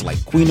segments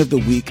like Queen of the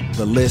Week,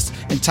 The List,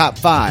 and Top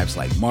 5s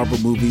like Marvel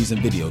movies and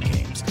video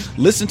games.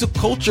 Listen to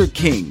Culture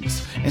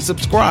Kings and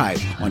subscribe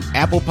on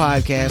Apple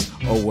Podcasts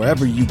or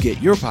wherever you get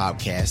your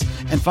podcasts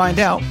and find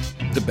out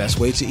the best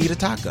way to eat a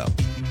taco.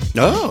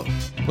 Oh,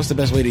 What's the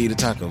best way to eat a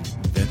taco,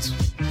 Vince?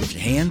 With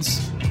your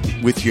hands?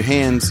 with your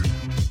hands,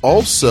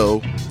 also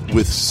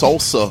with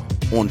salsa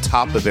on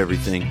top of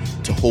everything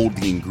to hold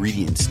the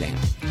ingredients down.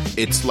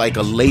 It's like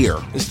a layer,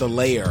 It's the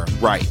layer.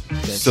 right?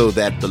 So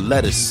that the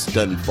lettuce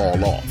doesn't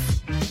fall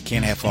off.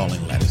 Can't have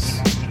falling lettuce.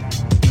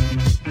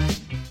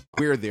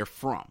 Where they're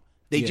from.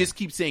 They Yeah. just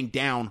keep saying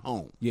down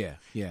home. Yeah.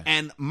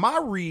 And my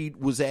read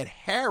was that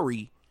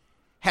Harry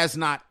has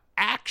not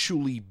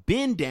actually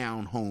been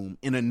down home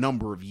in a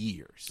number of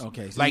years.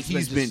 Okay, so like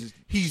he's been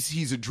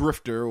he's a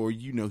drifter, or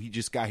he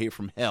just got here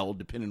from hell,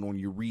 depending on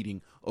your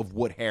reading of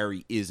what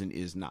Harry is and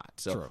is not.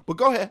 So, True. but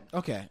go ahead.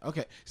 Okay.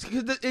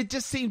 It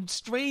just seemed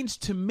strange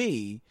to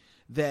me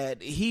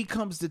that he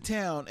comes to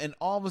town and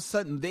all of a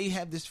sudden they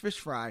have this fish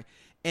fry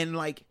and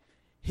like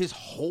his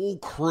whole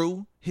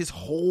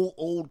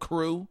old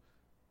crew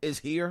is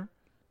here.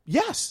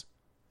 Yes,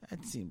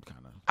 That seemed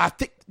kind of I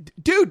think,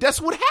 dude, that's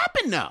what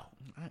happened. Now,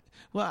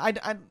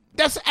 I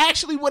that's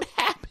actually what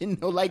happened.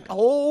 Though, like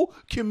whole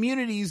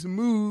communities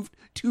moved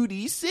to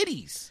these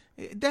cities.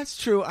 that's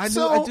true. I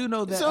do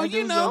know that. So I do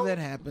you know that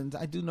happens.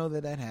 I do know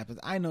that happens.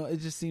 I know it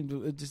just seemed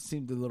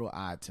a little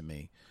odd to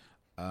me.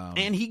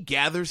 And he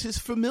gathers his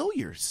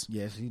familiars.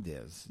 Yes, he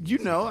does. You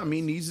know, I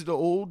mean, these are the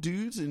old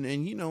dudes,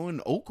 and you know, and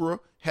Okra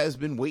has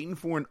been waiting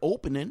for an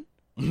opening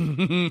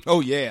Oh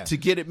yeah, to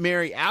get at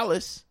Mary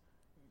Alice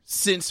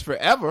since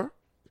forever.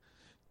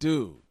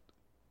 dude.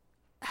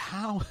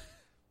 How?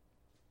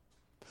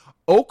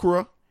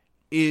 Okra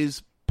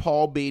is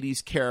Paul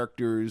Beatty's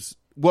characters.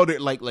 Well, they're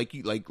like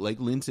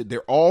Lynn said,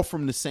 they're all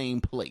from the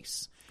same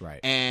place, Right.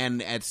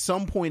 And at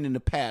some point in the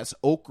past,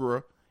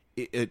 Okra,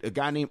 a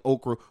guy named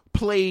Okra,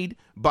 played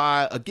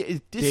by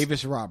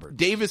Davis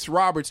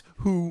Roberts,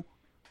 who,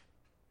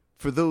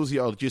 for those of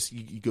y'all just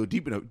you go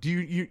deep enough,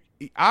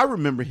 I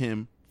remember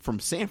him from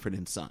Sanford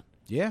and Son.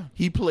 Yeah.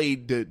 He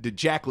played the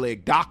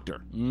jackleg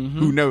doctor,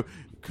 who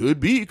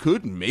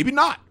maybe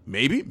not.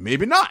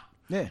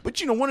 Yeah. But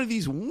one of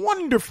these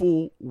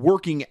wonderful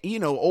working,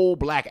 old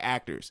black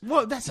actors.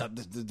 Well, that's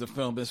the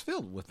film is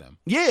filled with them.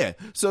 Yeah.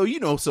 So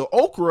so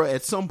Okra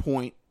at some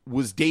point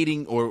was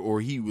dating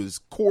or he was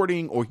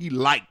courting or he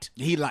liked.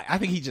 I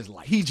think he just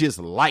liked. He just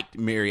liked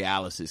Mary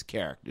Alice's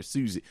character,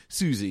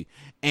 Susie,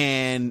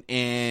 and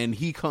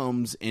he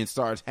comes and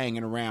starts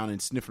hanging around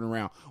and sniffing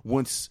around.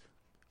 Once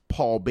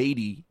Paul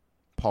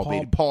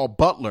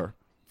Butler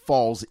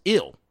falls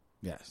ill,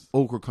 Yes.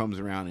 Okra comes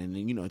around and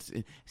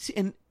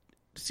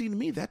see, to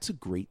me, that's a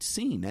great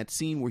scene. That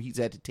scene where he's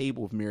at the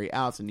table with Mary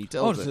Alice and he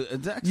tells her, it's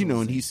an excellent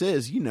and he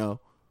scene. says,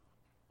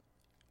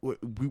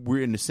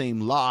 we're in the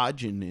same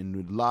lodge and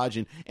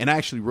I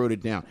actually wrote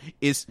it down.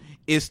 It's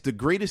the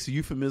greatest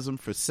euphemism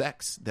for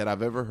sex that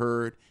I've ever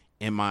heard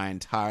in my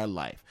entire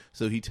life.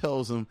 So he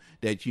tells him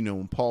that,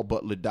 when Paul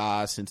Butler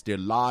dies, since they're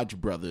lodge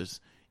brothers,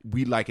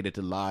 we like it at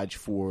the lodge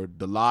for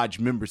the lodge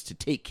members to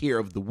take care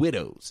of the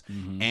widows.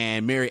 Mm-hmm.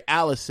 And Mary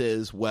Alice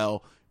says,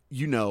 well,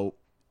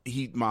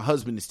 my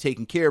husband is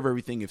taking care of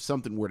everything. If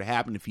something were to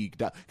happen, if he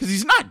died, because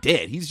he's not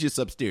dead, he's just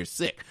upstairs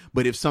sick.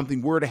 But if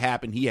something were to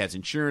happen, he has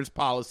insurance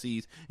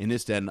policies and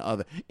this, that, and the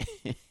other.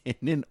 And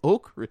then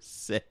Okra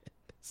says,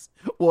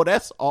 well,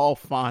 that's all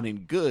fine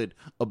and good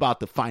about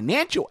the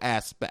financial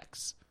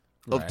aspects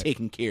of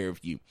taking care of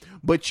you,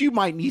 but you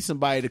might need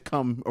somebody to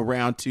come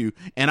around to,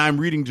 and I'm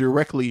reading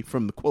directly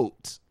from the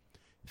quotes,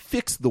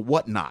 fix the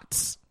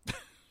whatnots.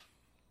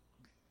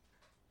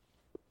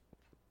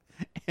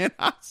 And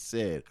I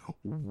said,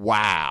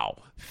 wow,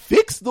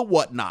 fix the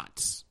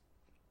whatnots.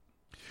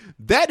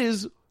 That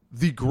is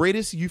the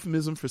greatest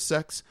euphemism for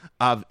sex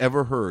I've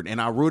ever heard.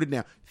 And I wrote it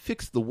down.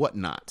 Fix the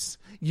whatnots.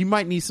 You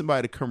might need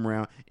somebody to come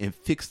around and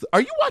fix the...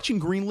 Are you watching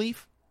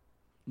Greenleaf?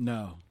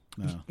 No.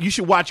 You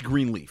should watch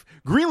Greenleaf.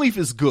 Greenleaf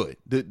is good.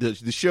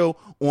 The show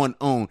on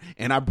OWN.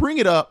 And I bring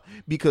it up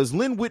because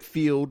Lynn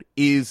Whitfield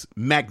is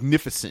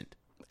magnificent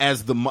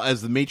as the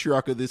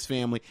matriarch of this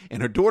family.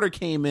 And her daughter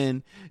came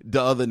in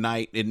the other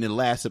night in the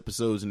last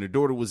episodes, and her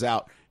daughter was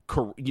out,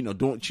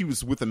 she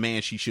was with a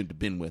man she shouldn't have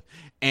been with.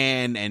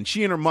 And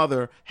she and her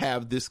mother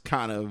have this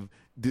kind of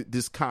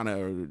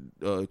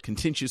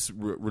contentious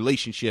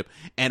relationship.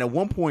 And at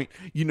one point,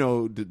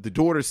 the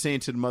daughter's saying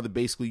to the mother,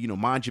 basically,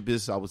 mind your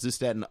business. I was this,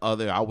 that, and the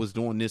other. I was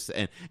doing this.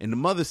 And the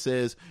mother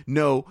says,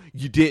 no,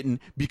 you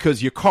didn't,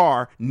 because your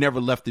car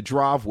never left the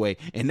driveway.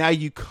 And now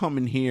you come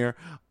in here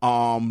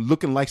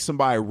looking like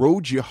somebody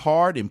rode you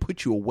hard and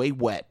put you away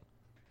wet.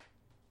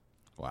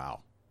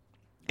 Wow.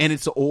 And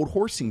it's an old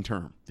horsing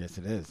term. Yes,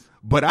 it is.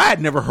 But I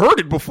had never heard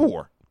it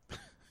before.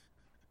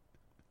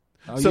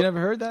 Oh, you never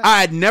heard that?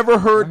 I had never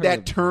heard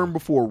that term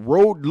before.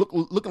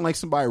 Looking like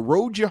somebody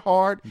rode you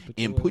hard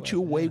and put you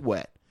away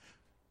wet.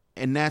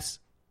 And that's,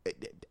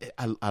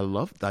 I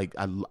love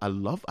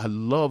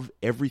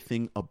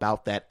everything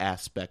about that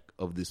aspect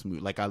of this movie.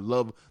 Like, I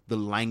love the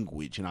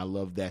language and I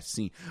love that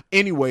scene.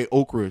 Anyway,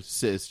 Okra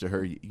says to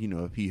her,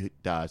 if he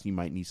dies, you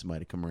might need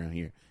somebody to come around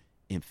here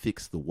and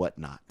fix the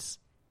whatnots.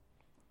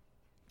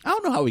 I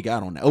don't know how we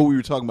got on that. Oh, you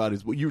were talking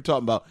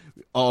about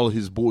all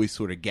his boys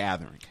sort of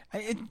gathering.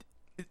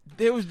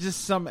 There was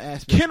just some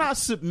aspect. Can I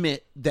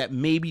submit that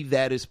maybe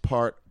that is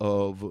part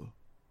of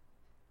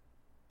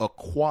a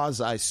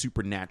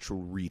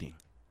quasi-supernatural reading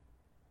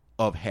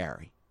of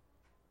Harry?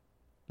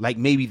 Like,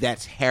 maybe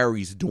that's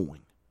Harry's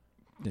doing.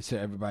 So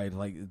everybody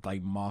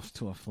like moths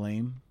to a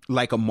flame?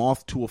 Like a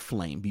moth to a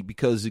flame.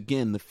 Because,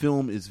 again, the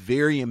film is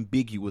very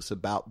ambiguous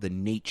about the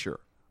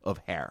nature of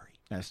Harry.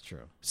 That's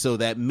true. So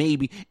that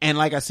maybe, and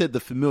like I said, the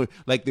familiar,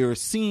 like there are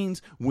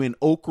scenes when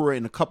Okra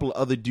and a couple of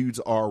other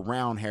dudes are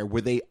around Harry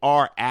where they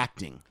are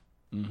acting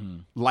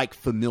like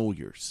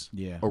familiars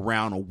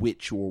around a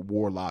witch or a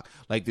warlock.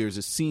 Like there's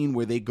a scene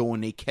where they go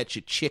and they catch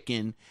a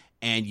chicken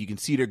and you can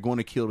see they're going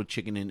to kill the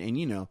chicken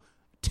and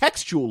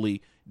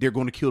textually they're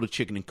going to kill the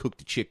chicken and cook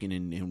the chicken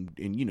and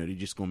they're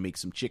just going to make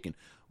some chicken.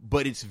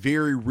 But it's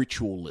very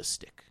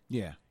ritualistic.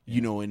 Yeah.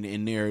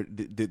 And they're,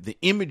 the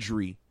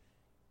imagery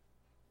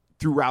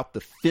throughout the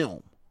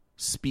film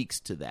speaks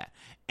to that.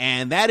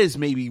 And that is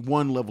maybe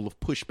one level of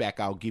pushback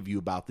I'll give you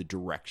about the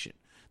direction.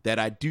 That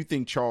I do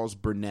think Charles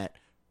Burnett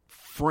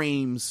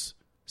frames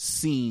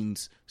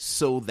scenes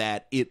so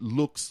that it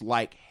looks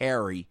like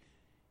Harry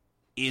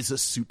is a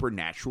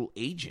supernatural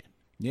agent.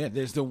 Yeah,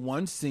 there's the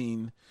one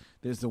scene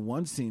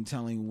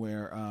telling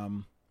where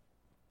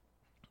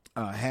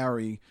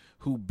Harry,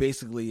 who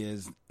basically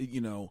is,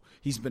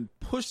 he's been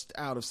pushed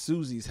out of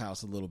Susie's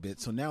house a little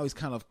bit, so now he's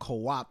kind of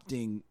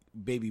co-opting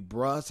Baby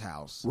Bruh's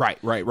house. Right.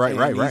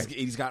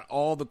 He's got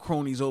all the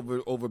cronies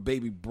over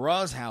Baby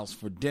Bruh's house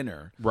for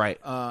dinner. Right.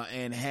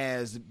 And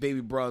has Baby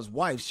Bruh's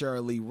wife,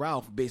 Sheryl Lee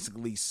Ralph,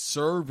 basically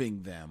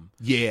serving them.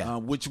 Yeah.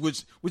 Which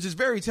is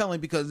very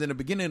telling because in the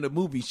beginning of the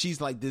movie,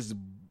 she's like this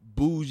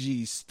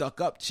bougie,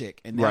 stuck up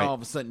chick, and now all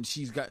of a sudden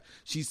she's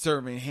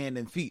serving hand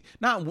and feet.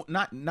 Not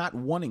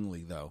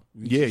wanningly though.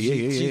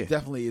 She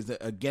definitely is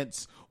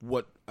against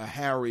what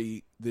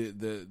Harry,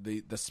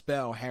 the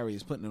spell Harry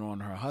is putting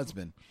on her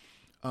husband.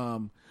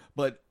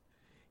 But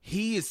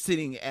he is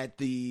sitting at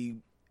the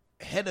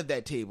head of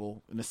that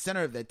table, in the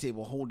center of that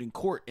table, holding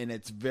court, and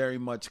it's very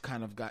much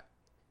kind of got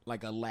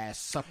like a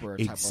Last Supper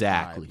type of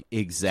vibe.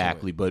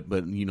 Exactly. But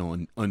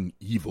an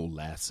evil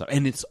Last Supper,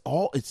 and it's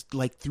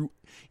like through.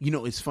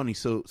 It's funny.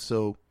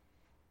 So,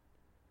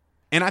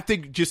 and I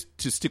think just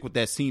to stick with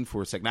that scene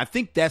for a second, I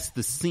think that's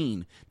the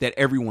scene that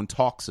everyone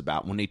talks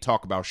about when they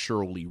talk about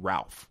Sheryl Lee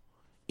Ralph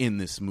in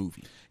this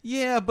movie.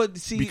 Yeah, but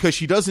see, because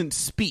she doesn't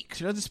speak.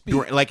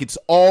 Like it's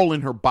all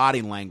in her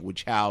body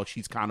language how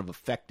she's kind of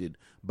affected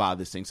by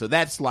this thing. So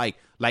that's like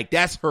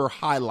that's her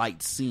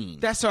highlight scene.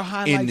 That's her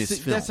highlight in this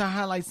film. That's her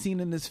highlight scene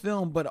in this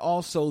film. But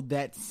also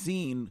that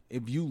scene,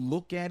 if you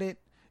look at it,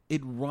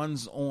 it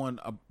runs on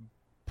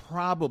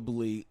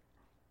probably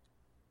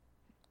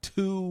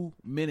 2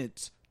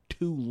 minutes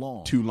too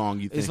long.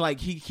 You think? It's like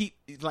he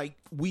like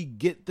we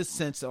get the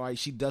sense, all right,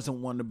 she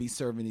doesn't want to be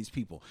serving these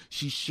people.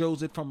 She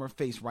shows it from her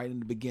face right in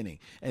the beginning,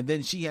 and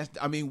then she has.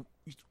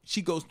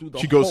 She goes through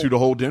the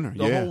whole dinner.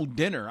 The whole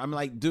dinner. I'm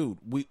like, dude,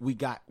 we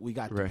got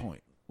the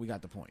point. We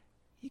got the point.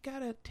 You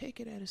gotta take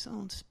it at its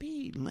own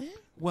speed, Lynn.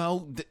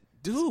 Well,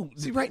 dude,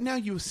 see, right now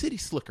you're a city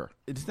slicker.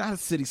 It's not a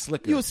city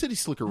slicker. You're a city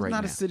slicker right now.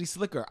 It's not a city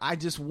slicker. I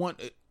just want.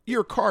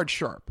 You're a card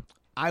sharp.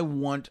 I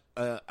want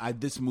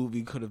this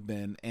movie could have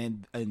been,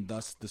 and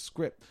thus the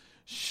script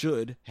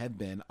should have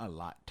been a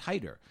lot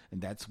tighter,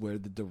 and that's where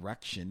the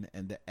direction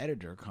and the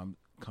editor come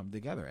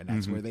together, and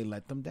that's where they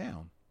let them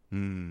down.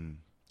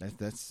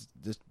 That's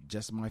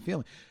just my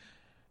feeling.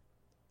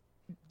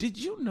 Did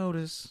you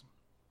notice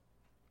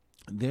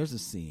there's a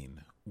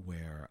scene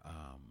where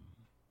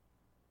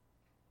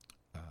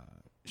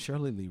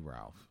Shirley Lee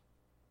Ralph,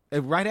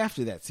 right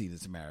after that scene,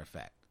 as a matter of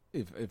fact,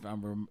 if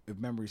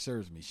memory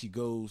serves me, she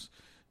goes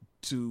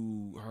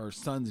to her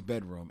son's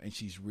bedroom and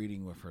she's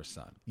reading with her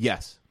son.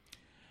 Yes.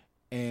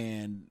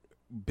 And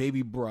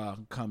baby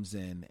bruh comes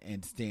in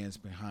and stands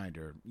behind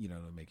her,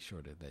 to make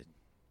sure that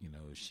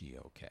is she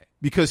okay?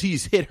 Because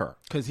he's hit her.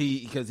 Because he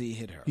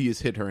hit her. He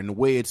has hit her, and the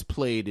way it's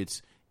played,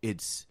 it's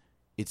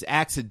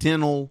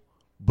accidental,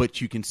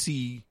 but you can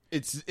see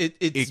it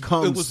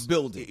was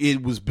building.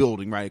 It was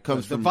building, right? It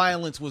comes the from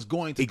violence was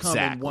going to come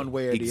in one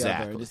way or the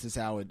exactly. other. And this is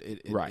how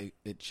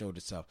it showed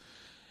itself.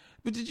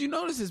 But did you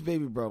notice his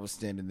baby brother was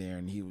standing there,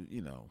 and he was,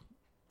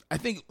 I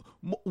think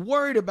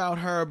worried about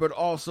her, but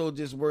also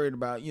just worried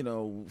about,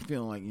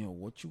 feeling like,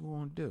 what you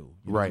gonna do?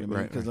 You know right, what I mean?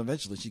 right. Because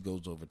eventually she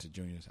goes over to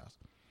Junior's house.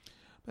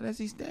 But as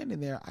he's standing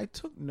there, I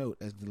took note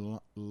as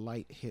the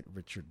light hit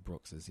Richard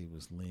Brooks as he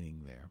was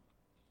leaning there,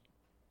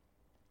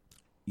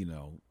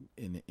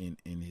 in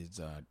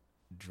his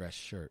dress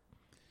shirt,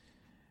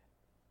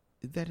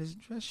 that his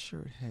dress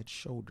shirt had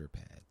shoulder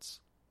pads.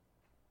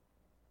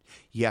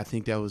 Yeah, I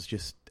think that was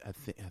just. I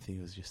think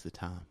it was just the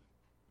time.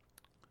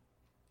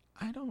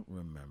 I don't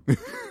remember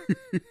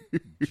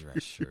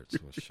dress shirts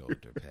with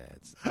shoulder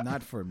pads.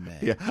 Not for men.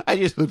 Yeah, I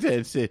just looked at it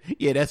and said,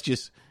 that's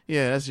just.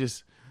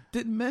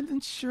 Did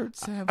men's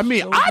shirts have? I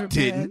mean, shoulder I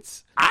didn't.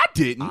 pads? I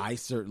didn't. I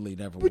certainly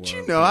never. But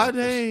wore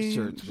I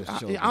shirts with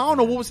shoulder I don't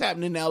know pads. what was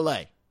happening in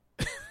L.A.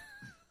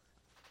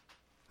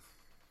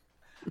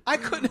 I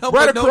couldn't help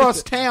Right but across notice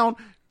it. town,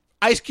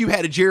 Ice Cube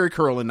had a Jerry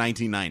curl in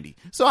 1990.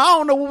 So I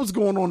don't know what was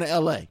going on in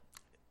L.A.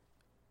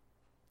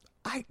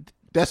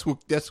 That's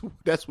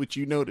what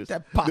you noticed.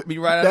 That popped me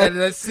right out of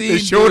that scene. The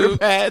shoulder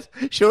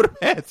dude.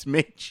 pads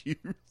made you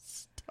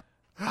stop.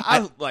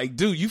 I was like,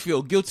 dude, you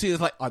feel guilty.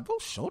 It's like, are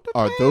those shoulder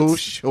pads? Are those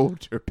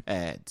shoulder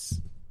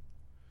pads?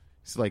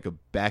 It's like a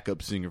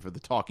backup singer for the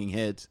Talking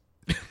Heads.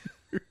 I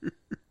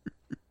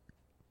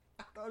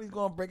thought he was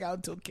going to break out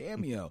into a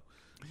cameo.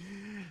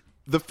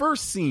 The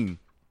first scene,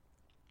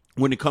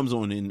 when it comes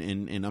on,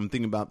 and I'm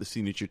thinking about the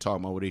scene that you're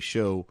talking about where they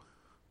show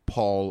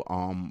Paul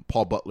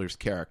Butler's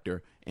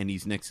character, and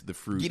he's next to the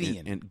fruit,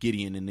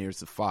 Gideon, and there's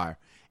the fire.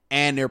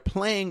 And they're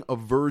playing a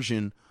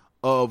version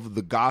of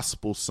the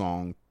gospel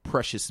song,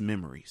 Precious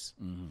Memories.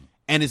 Mm-hmm.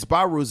 And it's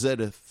by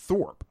Rosetta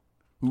Thorpe,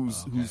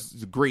 who's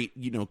the great,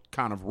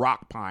 kind of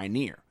rock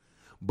pioneer.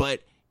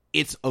 But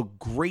it's a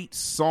great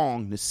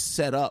song to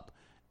set up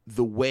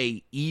the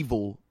way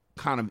evil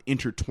kind of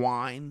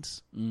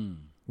intertwines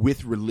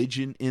with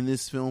religion in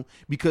this film,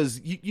 because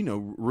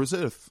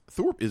Rosetta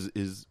Thorpe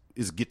is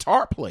a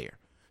guitar player,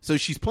 so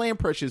she's playing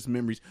Precious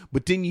Memories,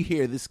 but then you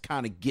hear this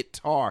kind of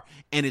guitar,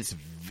 and it's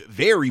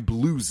very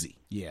bluesy.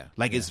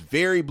 It's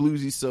very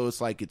bluesy. So it's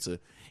like it's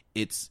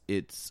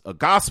a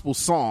gospel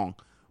song,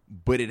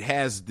 but it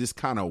has this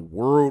kind of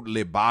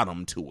worldly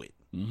bottom to it,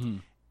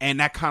 and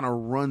that kind of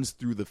runs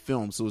through the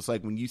film. So it's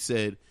like when you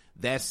said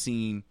that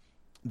scene,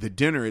 the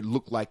dinner, it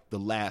looked like the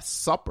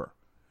Last Supper.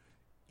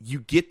 You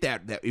get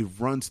that it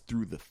runs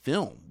through the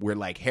film, where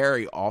like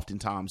Harry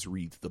oftentimes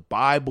reads the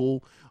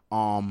Bible.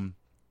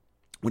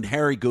 When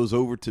Harry goes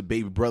over to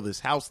baby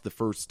brother's house the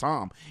first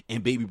time,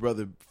 and baby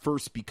brother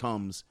first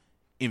becomes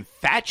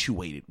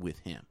infatuated with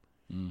him,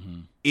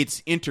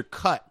 it's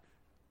intercut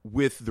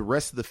with the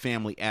rest of the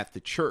family at the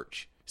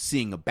church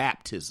seeing a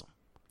baptism.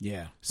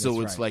 Yeah.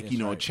 So it's like,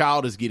 a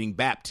child is getting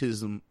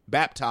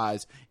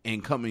baptized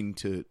and coming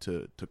to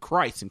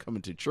Christ and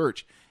coming to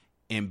church.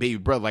 And baby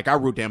brother, like I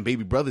wrote down,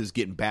 baby brother is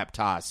getting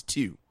baptized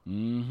too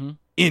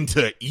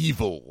into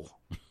evil.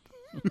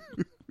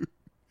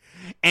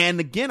 And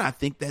again, I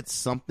think that's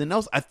something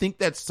else. I think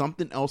that's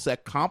something else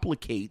that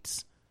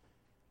complicates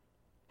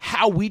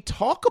how we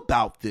talk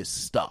about this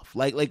stuff.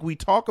 Like we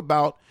talk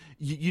about,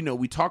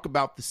 we talk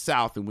about the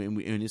South, and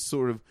and it's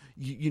sort of,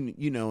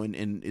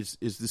 and is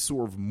this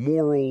sort of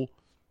moral,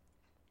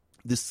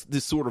 this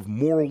sort of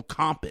moral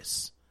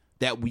compass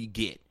that we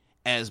get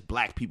as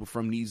black people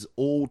from these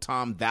old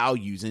time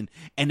values, and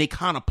they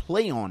kind of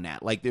play on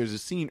that. Like there's a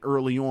scene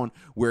early on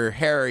where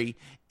Harry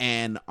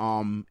and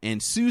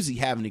Susie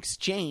have an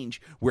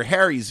exchange where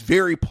Harry's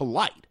very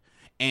polite,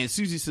 and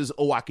Susie says,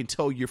 "Oh, I can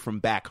tell you're from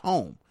back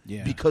home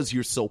because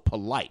you're so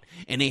polite."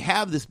 And they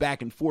have this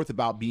back and forth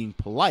about being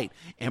polite.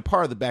 And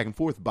part of the back and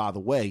forth, by the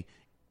way,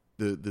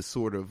 the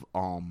sort of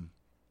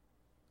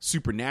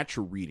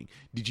supernatural reading.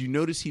 Did you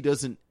notice he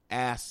doesn't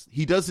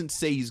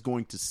say he's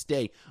going to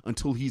stay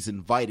until he's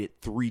invited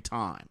 3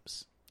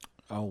 times.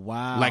 Oh,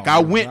 wow. Like I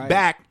went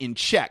back and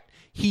checked.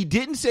 He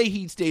didn't say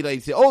he'd stay. Like he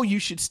said, "Oh, you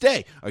should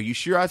stay. Are you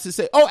sure?" I should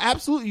say, "Oh,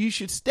 absolutely, you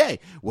should stay."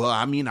 Well,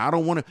 I mean, I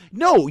don't want to.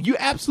 No, you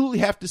absolutely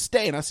have to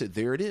stay. And I said,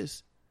 there it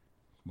is.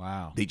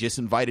 Wow. They just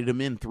invited him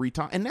in 3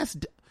 times. And that's,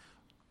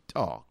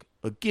 dog,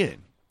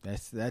 again.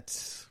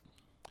 That's.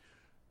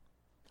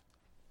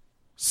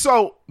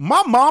 So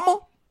my mama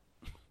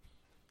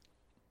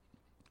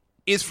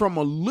is from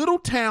a little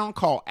town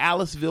called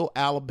Aliceville,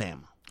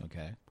 Alabama.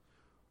 Okay.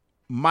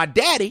 My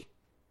daddy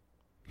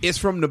is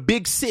from the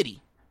big city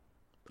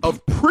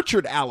of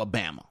Pritchard,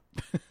 Alabama.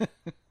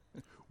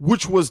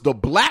 which was the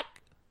black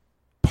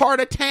part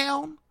of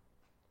town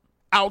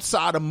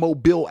outside of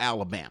Mobile,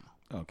 Alabama.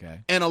 Okay.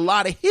 And a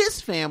lot of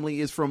his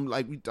family is from,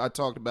 like I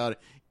talked about it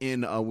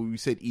in when we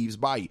said Eve's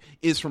Bayou,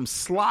 is from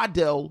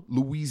Slidell,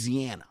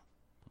 Louisiana,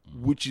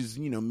 which is,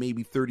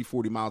 maybe 30,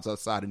 40 miles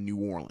outside of New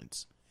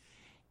Orleans.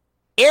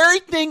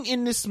 Everything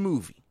in this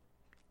movie,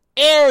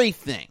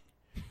 everything,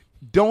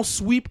 don't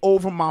sweep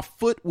over my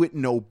foot with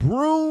no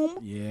broom.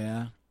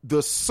 Yeah.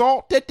 The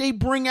salt that they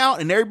bring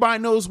out, and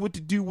everybody knows what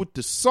to do with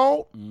the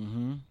salt.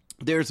 Mm-hmm.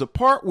 There's a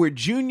part where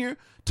Junior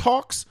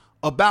talks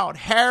about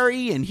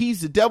Harry and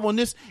he's the devil in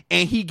this,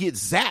 and he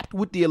gets zapped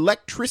with the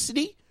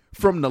electricity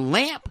from the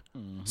lamp.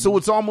 Mm-hmm. So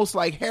it's almost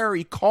like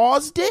Harry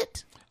caused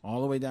it.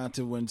 All the way down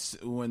to when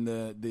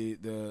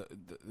the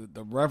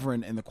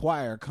reverend and the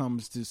choir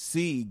comes to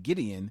see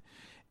Gideon,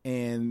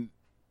 and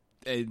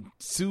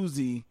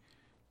Susie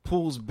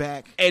pulls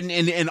back,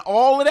 and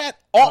all of that,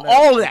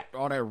 all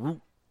that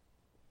root,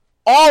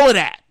 all of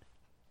that,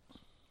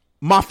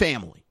 my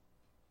family,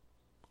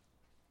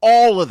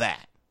 all of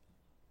that.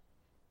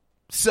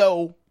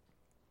 So,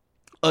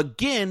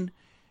 again,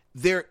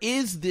 there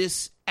is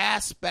this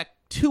aspect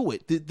to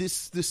it,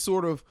 this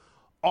sort of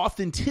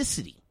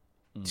authenticity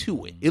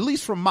to it, at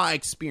least from my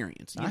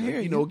experience. I hear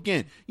you.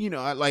 Again,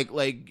 I like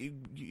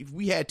if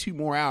we had 2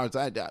 more hours,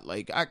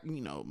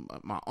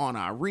 my Aunt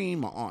Irene,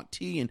 my Aunt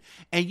T, and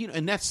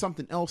that's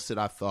something else that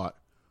I thought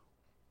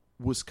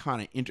was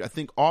kind of interesting. I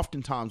think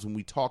oftentimes when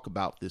we talk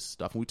about this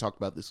stuff, and we talked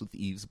about this with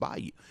Eve's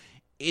Bayou,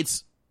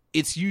 it's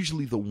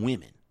usually the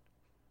women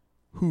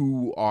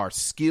who are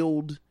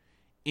skilled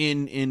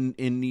in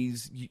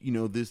these,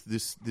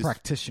 this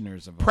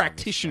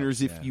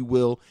practitioners, if you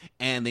will,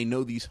 and they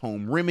know these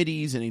home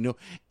remedies,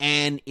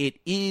 and it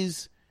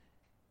is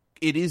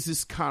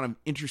this kind of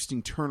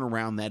interesting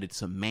turnaround that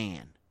it's a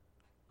man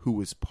who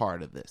is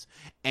part of this,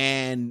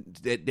 and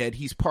that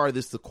he's part of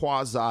this, the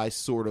quasi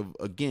sort of,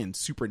 again,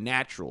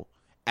 supernatural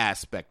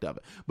aspect of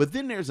it. But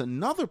then there's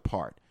another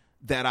part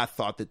that I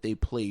thought that they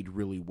played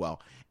really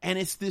well, and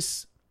it's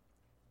this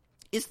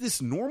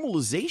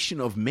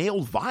normalization of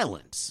male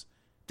violence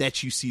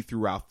that you see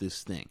throughout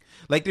this thing.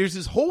 Like, there's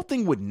this whole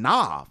thing with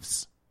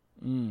knives,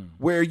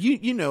 where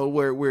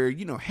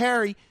where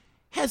Harry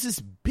has this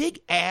big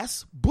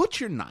ass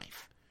butcher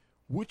knife,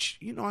 which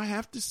I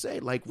have to say,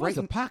 like, it's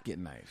a pocket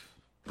knife.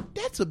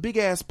 That's a big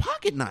ass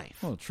pocket knife.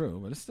 Oh, true,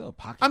 but it's still a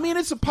pocket. I mean,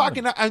 it's a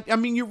pocket knife. I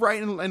mean, you're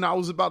right, and I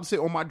was about to say,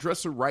 on my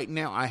dresser right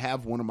now, I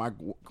have one of my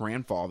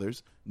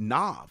grandfather's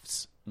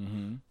knives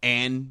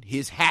and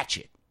his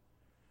hatchet.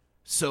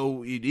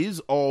 So it is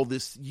all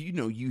this,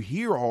 you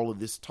hear all of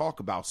this talk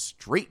about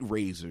straight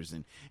razors,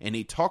 and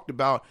they talked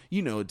about,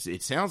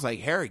 it sounds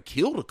like Harry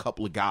killed a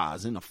couple of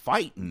guys in a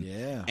fight,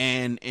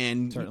 and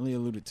certainly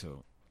alluded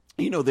to.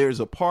 There's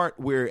a part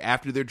where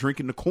after they're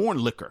drinking the corn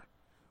liquor,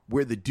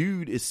 where the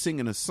dude is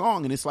singing a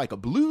song, and it's like a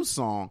blues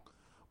song,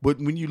 but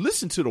when you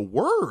listen to the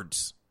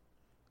words,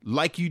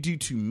 like you do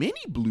to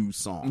many blues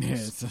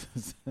songs,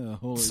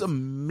 it's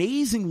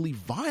amazingly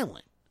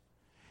violent.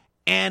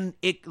 And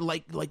it,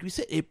 like we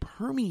said, it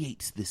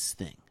permeates this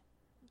thing,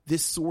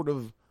 this sort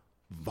of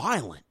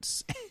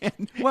violence.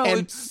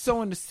 It's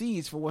sowing the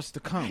seeds for what's to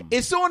come.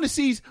 It's sowing the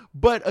seeds,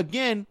 but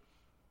again,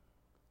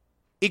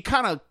 it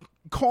kind of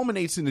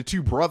culminates in the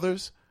two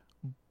brothers,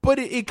 but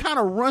it kind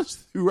of runs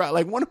throughout.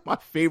 Like, one of my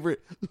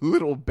favorite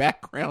little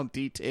background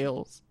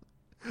details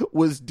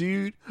was,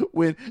 at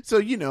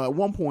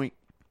one point,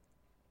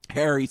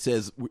 Harry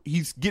says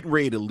he's getting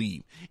ready to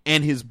leave,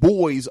 and his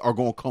boys are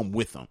going to come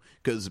with him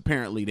because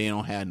apparently they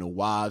don't have no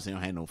wives, they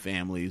don't have no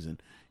families,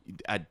 and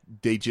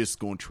they just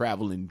going to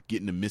travel and get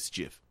into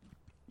mischief.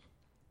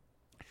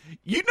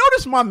 You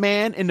notice my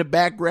man in the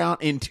background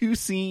in 2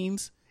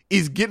 scenes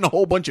is getting a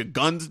whole bunch of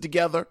guns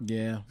together.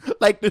 Yeah.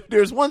 Like,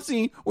 there's one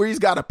scene where he's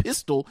got a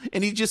pistol,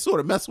 and he's just sort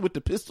of messing with the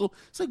pistol.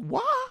 It's like,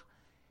 why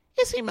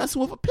is he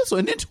messing with a pistol?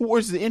 And then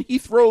towards the end, he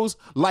throws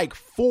like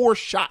 4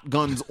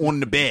 shotguns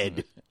on the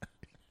bed.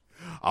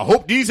 I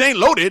hope these ain't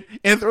loaded,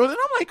 and throws it.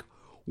 I'm like,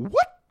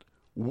 what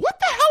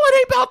the hell are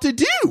they about to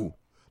do?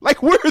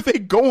 Like, where are they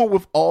going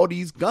with all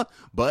these guns?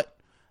 But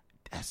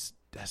that's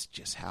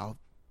just how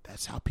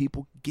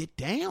people get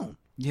down.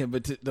 Yeah,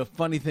 but the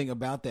funny thing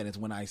about that is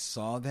when I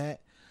saw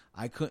that,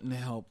 I couldn't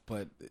help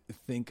but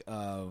think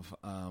of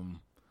I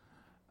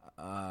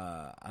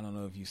don't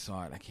know if you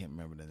saw it. I can't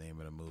remember the name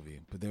of the movie,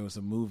 but there was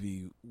a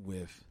movie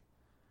with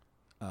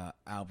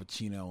Al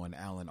Pacino and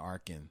Alan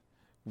Arkin,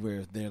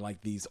 where they're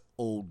like these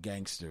old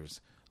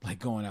gangsters, like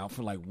going out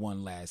for like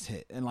one last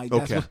hit, and like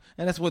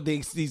that's what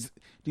these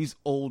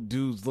old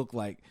dudes look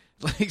like.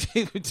 Like,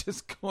 they were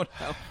just going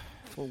out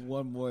for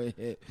one more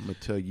hit. I'm gonna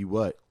tell you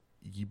what,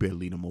 you better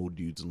leave them old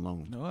dudes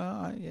alone.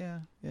 Well, yeah.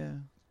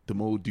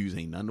 Them old dudes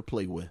ain't nothing to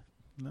play with.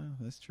 No,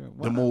 that's true.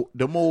 Them old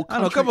country, I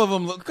don't know, a couple of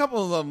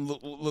them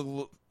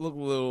look a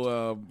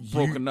little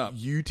broken up.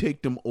 You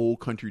take them old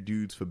country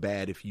dudes for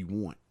bad if you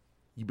want.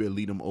 You better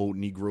leave them old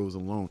Negroes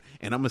alone.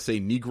 And I'm going to say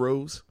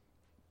Negroes.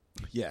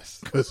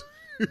 Yes. Because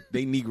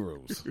They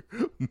Negroes.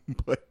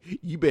 But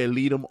you better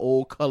leave them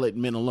old colored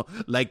men alone.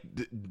 Like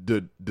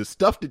the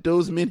stuff that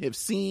those men have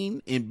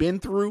seen and been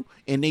through,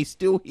 and they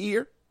still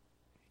here.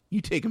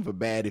 You take them for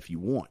bad if you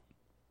want.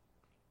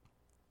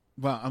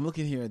 Well, I'm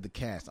looking here at the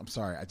cast. I'm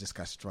sorry, I just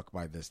got struck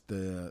by this.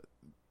 The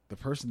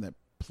person that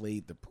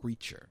played the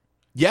preacher.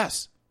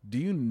 Yes. Do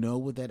you know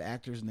what that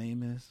actor's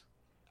name is?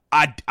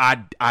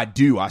 I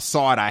do. I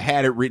saw it. I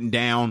had it written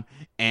down.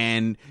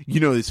 And,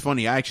 it's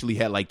funny. I actually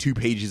had like 2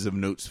 pages of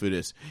notes for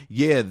this.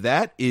 Yeah,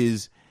 that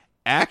is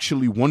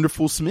actually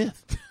Wonderful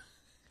Smith.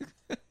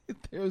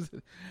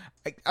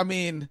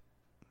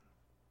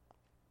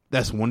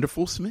 That's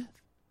Wonderful Smith.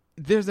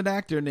 There's an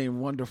actor named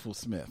Wonderful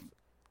Smith.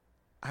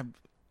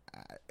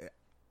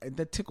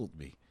 That tickled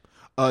me.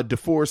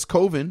 DeForest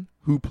Coven,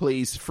 who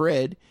plays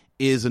Fred,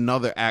 is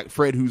another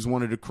Fred, who's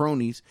one of the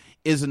cronies,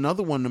 is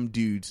another one of them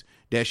dudes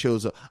that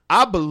shows up.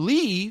 I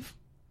believe.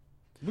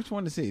 Which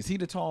one is he? Is he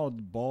the tall,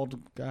 bald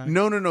guy?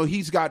 No.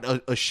 He's got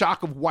a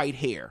shock of white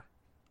hair.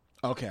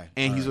 Okay.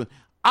 And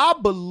I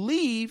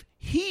believe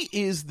he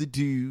is the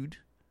dude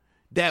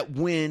that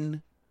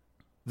when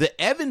the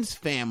Evans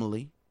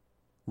family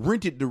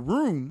rented the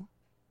room,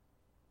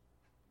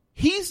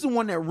 he's the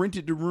one that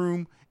rented the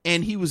room,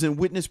 and he was in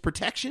witness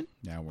protection.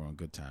 Now we're on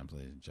good times,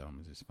 ladies and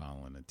gentlemen, just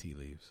following the tea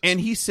leaves. And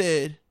he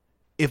said,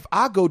 if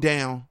I go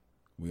down,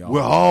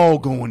 we're all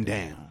going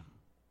down.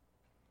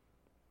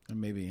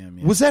 And maybe him.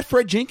 Yeah. Was that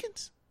Fred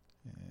Jenkins?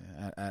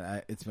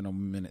 Yeah, it's been a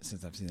minute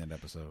since I've seen that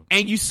episode.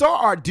 And you saw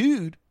our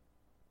dude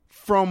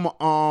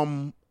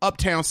from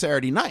Uptown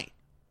Saturday Night.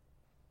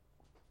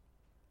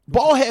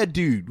 Baldhead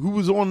dude who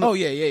was on. Oh,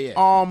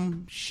 yeah.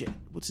 Shit.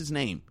 What's his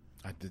name?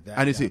 I did that.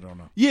 I didn't see. I don't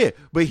know. Yeah,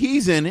 but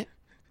he's in it.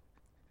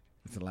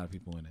 It's a lot of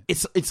people in it.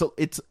 It's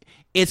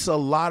a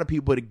lot of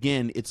people, but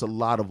again, it's a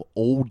lot of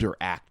older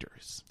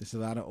actors. It's a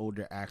lot of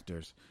older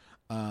actors.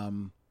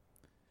 But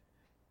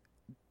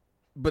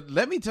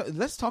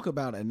let's talk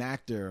about an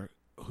actor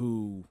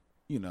who,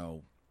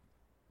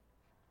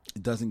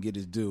 doesn't get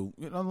his due,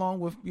 along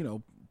with,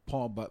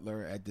 Paul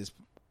Butler at this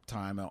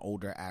time, an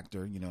older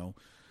actor,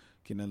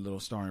 getting a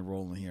little starring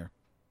role in here.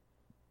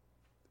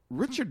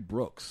 Richard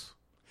Brooks.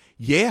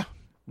 Yeah.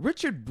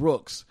 Richard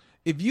Brooks,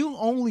 if you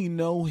only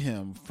know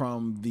him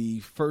from the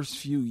first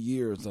few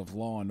years of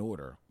Law and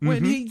Order,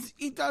 when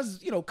he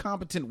does,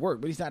 competent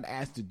work, but he's not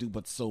asked to do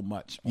but so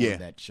much on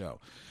that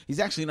show. He's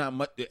actually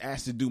not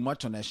asked to do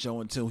much on that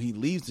show until he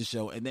leaves the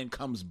show and then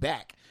comes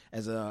back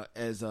as an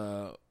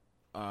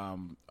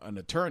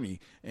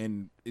attorney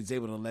and is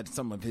able to let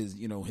some of his,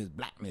 his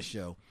blackness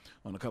show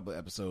on a couple of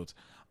episodes.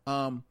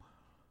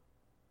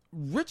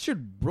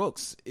 Richard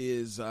Brooks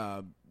is,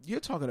 you're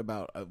talking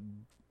about a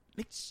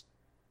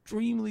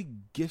extremely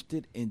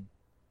gifted,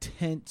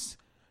 intense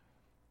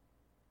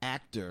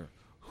actor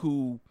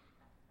who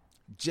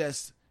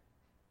just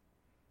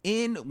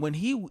when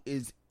he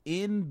is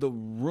in the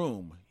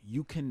room,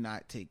 you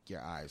cannot take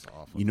your eyes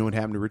off of him. You know what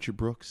happened to Richard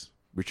Brooks?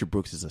 Richard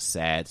Brooks is a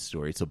sad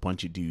story. It's a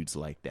bunch of dudes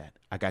like that.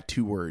 I got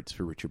 2 words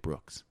for Richard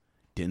Brooks.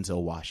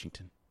 Denzel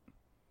Washington.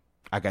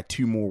 I got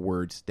 2 more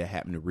words that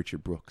happened to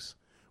Richard Brooks.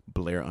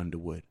 Blair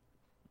Underwood.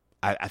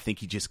 I think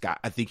he was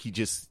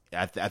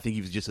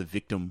just a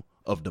victim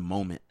of the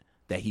moment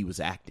that he was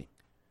acting.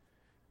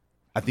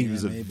 I think he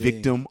was a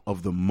victim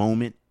of the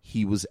moment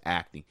he was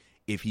acting.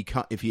 If he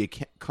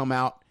had come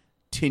out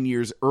 10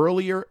 years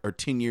earlier or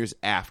 10 years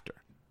after,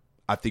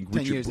 I think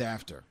 10 years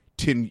after.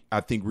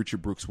 I think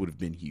Richard Brooks would have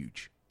been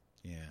huge.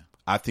 Yeah.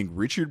 I think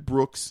Richard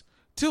Brooks,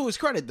 to his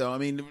credit though, I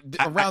mean,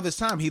 around this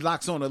time he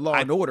locks on a Law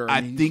and Order.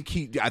 I think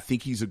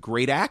he's a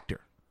great actor.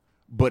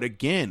 But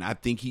again, I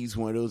think he's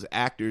one of those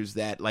actors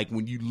that, like,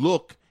 when you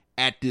look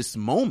at this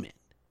moment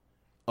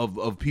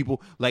of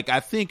people, like, I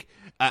think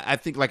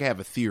like I have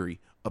a theory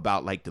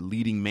about like the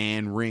leading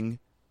man ring,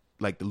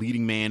 like the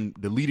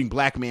leading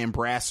black man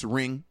brass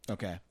ring.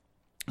 Okay.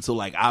 So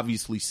like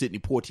obviously Sidney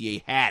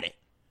Poitier had it,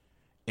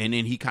 and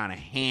then he kind of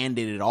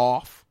handed it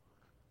off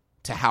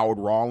to Howard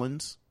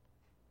Rollins.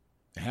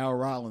 Howard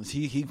Rollins,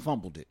 he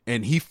fumbled it.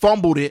 And he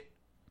fumbled it.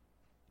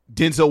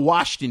 Denzel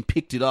Washington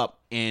picked it up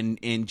and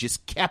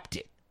just kept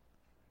it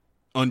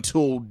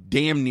until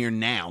damn near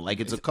now. Like,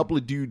 it's a couple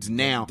of dudes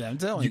now.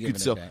 Denzel you ain't could giving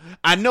sell. it back.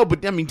 I know,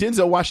 but I mean,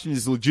 Denzel Washington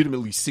is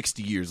legitimately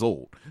 60 years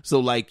old. So,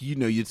 like,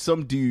 you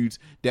some dudes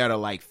that are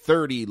like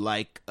 30,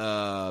 like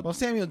well,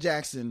 Samuel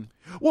Jackson.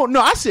 Well,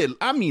 no,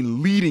 I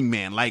mean leading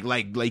man. Like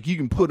you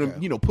can put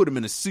him, put him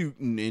in a suit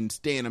and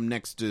stand him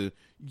next to,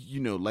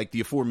 like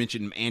the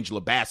aforementioned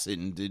Angela Bassett,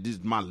 and this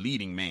is my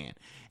leading man.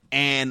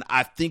 And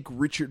I think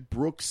Richard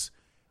Brooks,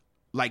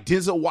 like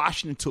Denzel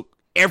Washington, took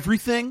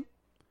everything,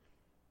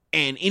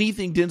 and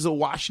anything Denzel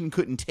Washington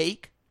couldn't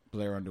take,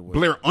 Blair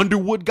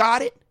Underwood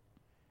got it,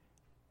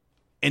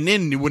 and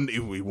then it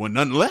wasn't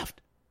nothing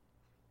left.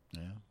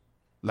 Yeah,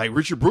 like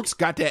Richard Brooks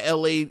got that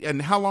L.A.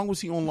 And how long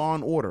was he on Law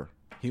and Order?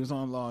 He was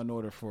on Law and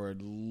Order for at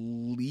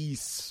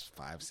least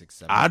 5, 6,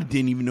 7. I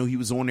didn't even know he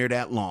was on there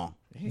that long.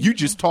 You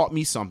just taught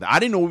me something. I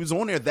didn't know he was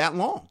on there that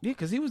long. Yeah,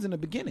 because he was in the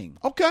beginning.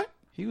 Okay.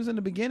 He was in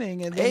the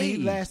beginning, and then he Hey.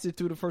 lasted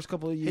through the first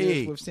couple of years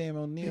Hey. with Sam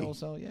O'Neill. Hey.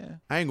 So yeah,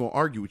 I ain't gonna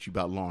argue with you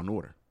about Law and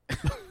Order.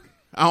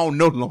 I don't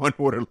know Law and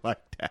Order like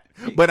that,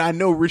 but I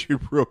know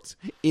Richard Brooks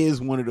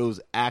is one of those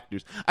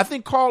actors. I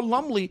think Carl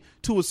Lumbly,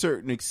 to a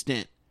certain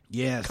extent,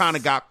 yes, kind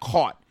of got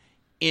caught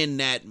in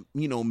that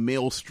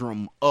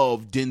maelstrom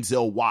of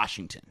Denzel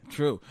Washington.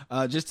 true.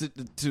 Just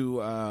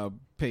to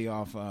pay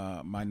off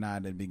my nod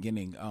at the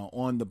beginning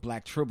on the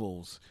Black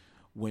Tribbles.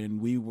 When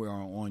we were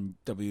on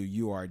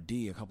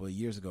WURD a couple of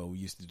years ago, we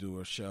used to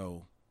do a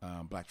show,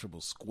 Black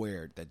Tribbles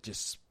Squared, that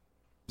just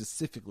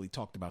specifically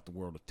talked about the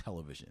world of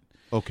television.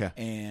 Okay.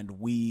 And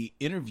we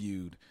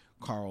interviewed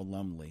Carl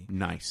Lumbly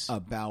Nice.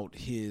 about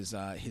his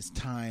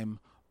time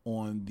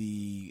on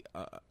the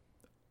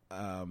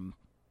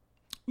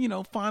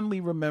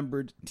fondly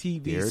remembered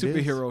TV There it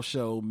superhero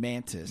show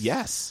Mantis.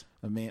 Yes.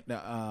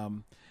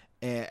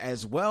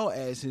 As well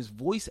as his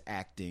voice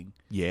acting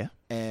Yeah.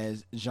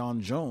 as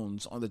John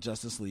Jones on the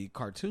Justice League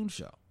cartoon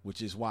show,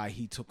 which is why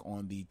he took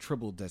on the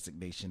Tribble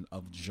designation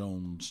of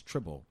Jones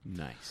Tribble.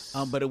 Nice.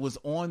 But it was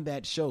on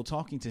that show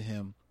talking to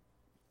him,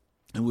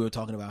 and we were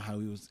talking about how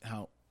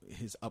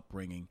his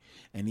upbringing,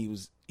 and he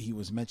was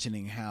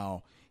mentioning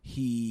how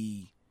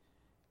he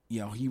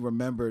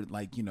remembered,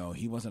 like,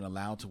 he wasn't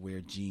allowed to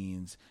wear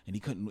jeans, and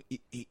he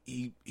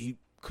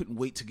couldn't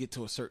wait to get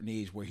to a certain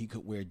age where he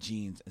could wear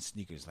jeans and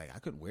sneakers. Like, I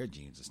couldn't wear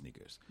jeans and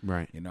sneakers.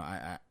 Right.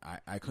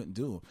 I couldn't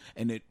do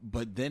them.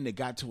 But then it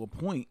got to a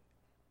point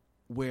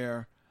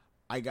where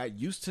I got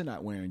used to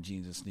not wearing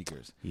jeans and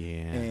sneakers.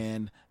 Yeah.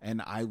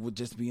 And I would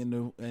just be in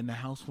the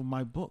house with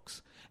my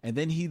books. And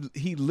then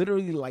he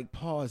literally like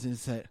paused and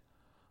said,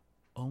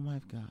 "Oh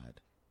my God,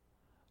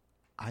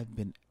 I've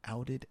been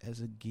outed as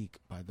a geek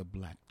by the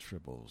Black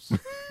Tribbles."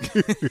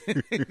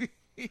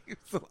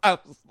 So I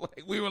was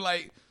like, we were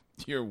like,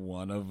 "You're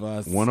one of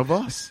us." One of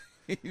us.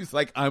 He was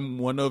like, "I'm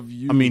one of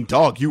you." I mean,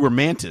 dog, you were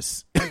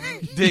Mantis.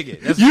 dig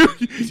it. That's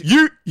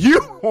you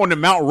on the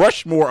Mount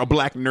Rushmore of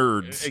black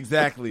nerds.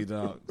 exactly,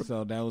 dog.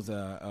 So that was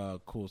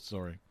a cool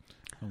story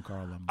from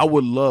Carl Lumbly. I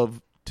would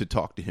love to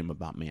talk to him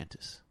about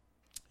Mantis.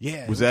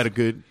 Yeah, Was that a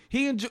good?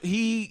 he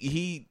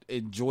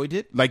enjoyed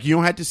it. Like, you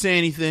don't have to say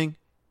anything,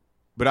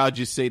 but I'll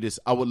just say this: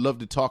 I would love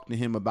to talk to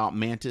him about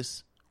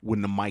Mantis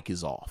when the mic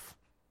is off.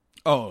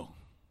 Oh,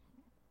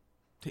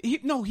 he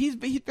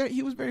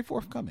was very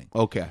forthcoming.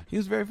 Okay. He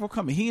was very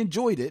forthcoming. He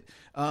enjoyed it.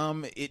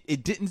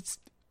 It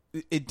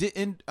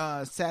didn't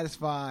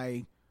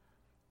satisfy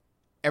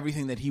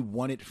everything that he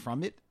wanted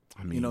from it.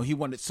 I mean, he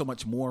wanted so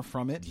much more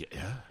from it. Yeah.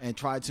 And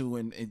tried to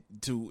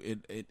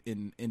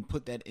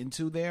put that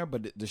into there,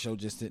 but the show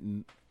just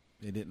didn't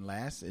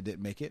last. It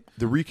didn't make it.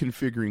 The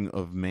reconfiguring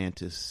of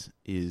Mantis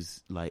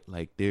is like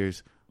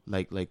there's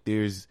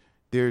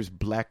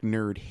black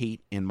nerd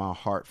hate in my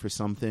heart for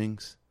some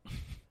things.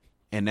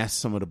 And that's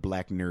some of the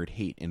black nerd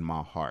hate in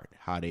my heart.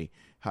 How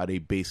they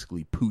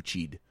basically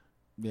poochied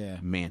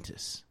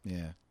Mantis.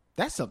 Yeah.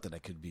 That's something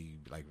that could be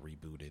like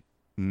rebooted.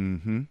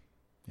 Mm-hmm.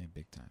 Yeah,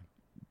 big time.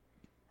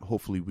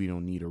 Hopefully we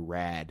don't need a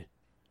rad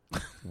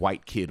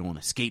white kid on a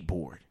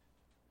skateboard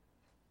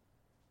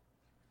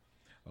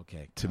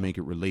Okay. to make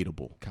it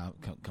relatable.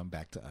 Come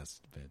back to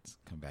us, Vince.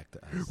 Come back to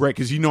us. Right,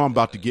 because I'm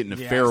about to get in a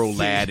Yes. Pharaoh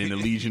lad in the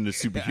Legion of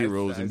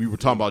Superheroes, Yes, and we were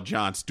talking about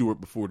Jon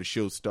Stewart before the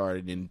show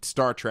started, and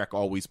Star Trek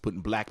always putting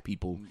black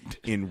people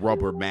in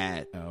rubber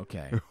mat.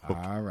 Okay.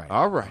 All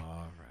right.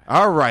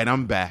 All right,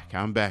 I'm back.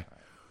 Whew,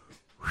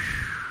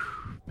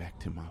 back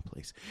to my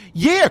place.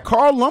 Yeah,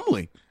 Carl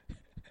Lumbly.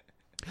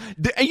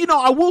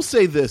 I will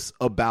say this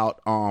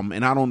about,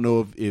 and I don't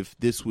know if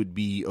this would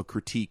be a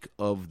critique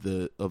of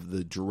the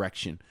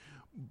direction,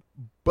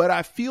 but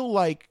I feel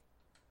like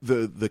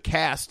the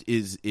cast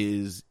is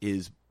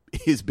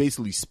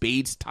basically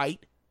spades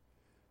tight,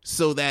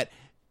 so that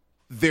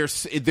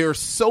there's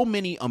so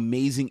many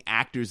amazing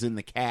actors in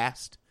the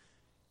cast,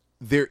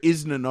 there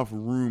isn't enough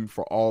room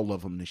for all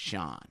of them to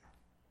shine.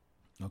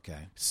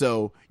 Okay.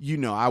 So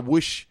I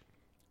wish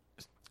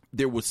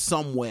there was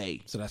some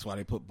way. So that's why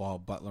they put Paul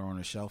Butler on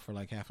a shelf for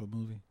like half a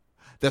movie?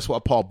 That's why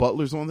Paul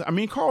Butler's on there. I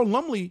mean, Carl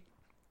Lumbly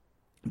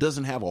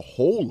doesn't have a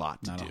whole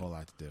lot to Not do. a whole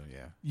lot to do,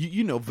 yeah.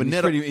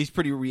 Vanetta. He's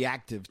pretty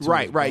reactive to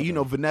Right. his brother.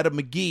 Vanetta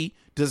McGee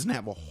doesn't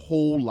have a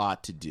whole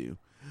lot to do.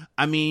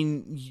 I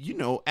mean,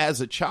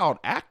 as a child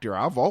actor,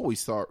 I've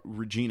always thought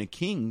Regina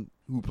King,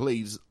 who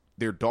plays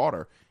their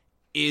daughter,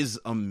 is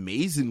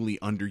amazingly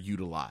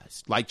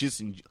underutilized.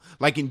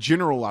 In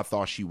general, I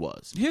thought she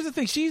was. Here's the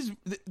thing: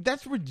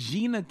 that's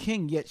Regina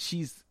King, yet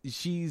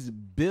she's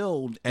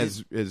billed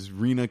As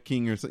Rena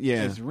King or something.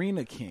 Yeah. as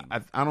Rena King.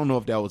 I don't know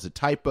if that was a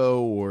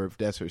typo or if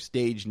that's her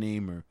stage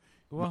name or.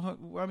 Well,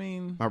 I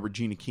mean, My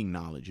Regina King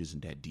knowledge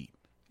isn't that deep.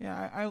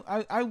 yeah,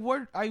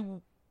 I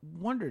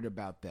wondered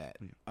about that.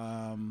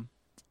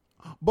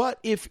 But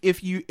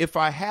if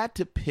I had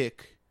to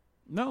pick,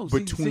 No,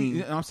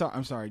 between-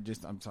 I'm sorry.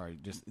 Just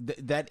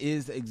that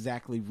is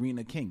exactly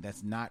Rena King.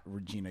 That's not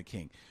Regina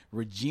King.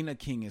 Regina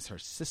King is her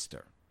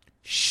sister.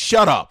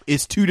 Shut up.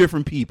 It's two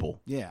different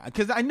people. Yeah,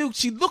 because I knew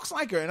she looks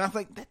like her, and I was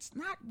like, that's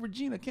not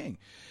Regina King.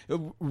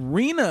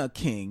 Rena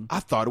King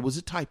I thought it was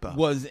a typo.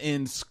 was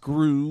in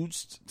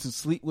Scrooged, To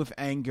Sleep with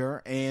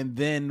Anger, and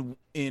then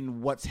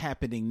in What's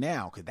Happening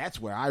Now, because that's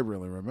where I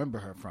really remember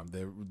her from,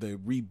 the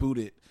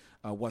rebooted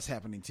What's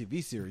Happening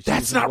TV series. She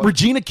That's was in not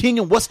Regina King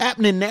and What's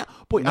Happening Now.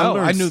 Boy, No,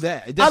 I knew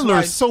that. I That's why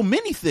learned so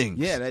many things.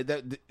 Yeah,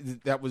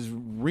 that was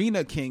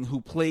Rena King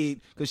who played,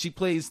 because she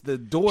plays the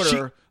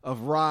daughter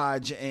of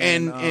Raj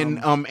and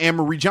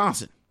Anne-Marie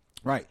Johnson.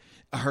 right.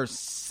 Her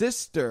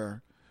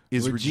sister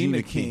Is Regina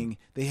Regina King. King.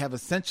 They have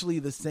essentially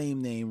the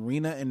same name.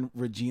 Rena and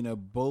Regina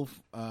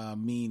both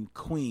mean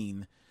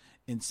queen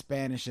in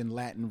Spanish and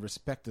Latin,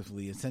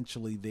 respectively.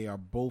 Essentially, they are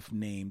both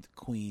named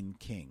Queen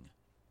King.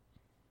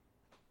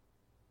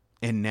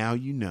 And now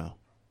you know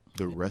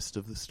the rest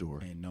of the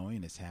story. And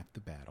knowing is half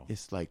the battle.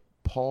 It's like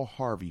Paul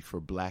Harvey for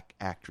black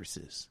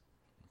actresses.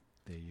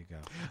 There you go.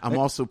 I'm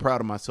also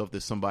proud of myself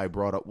that somebody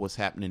brought up What's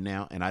Happening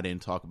Now, and I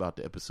didn't talk about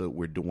the episode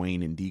where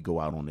Dwayne and Dee go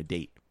out on a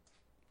date.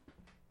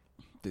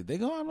 Did they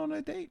go out on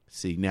a date?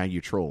 See, now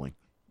you're trolling.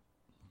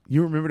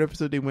 You remember the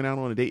episode they went out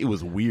on a date? It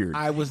was weird.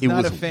 I was It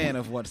not a fan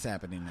of What's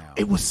Happening Now.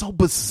 It was so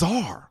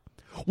bizarre.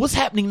 What's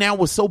Happening Now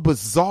was so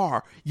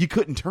bizarre, you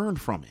couldn't turn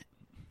from it.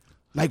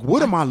 Like,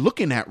 what am I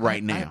looking at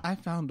right now? I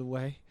found a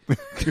way.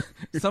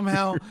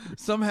 somehow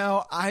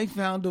I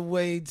found a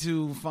way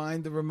to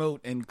find the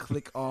remote and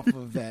click off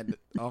of that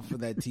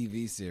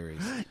TV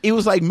series. It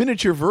was like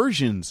miniature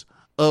versions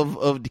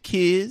of the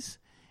kids,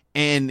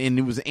 and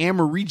it was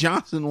Anne-Marie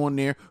Johnson on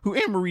there. Who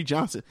Anne-Marie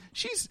Johnson?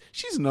 She's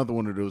another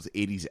one of those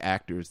 80s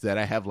actors that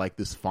I have like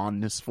this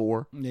fondness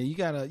for. Yeah, you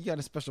got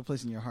a special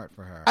place in your heart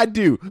for her. I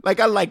do. Like,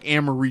 I like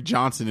Anne-Marie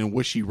Johnson and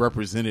what she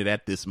represented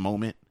at this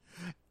moment.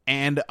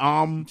 And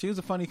she was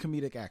a funny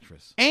comedic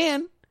actress.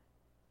 And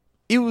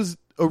it was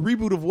a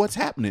reboot of What's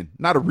Happening.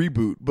 Not a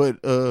reboot, but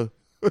a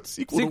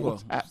sequel.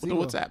 To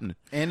What's Happening.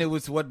 And it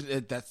was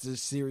that's the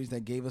series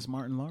that gave us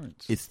Martin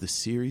Lawrence. It's the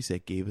series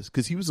that gave us,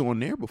 because he was on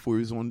there before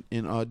he was on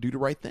in Do the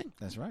Right Thing.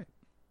 That's right.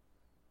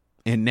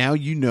 And now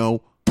you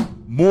know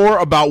more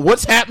about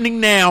What's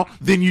Happening Now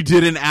than you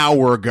did an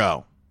hour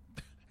ago.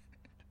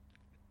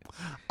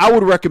 I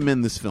would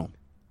recommend this film.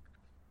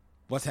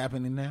 What's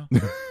Happening Now?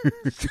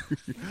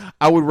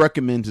 I would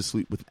recommend To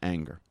Sleep with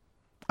Anger.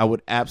 I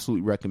would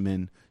absolutely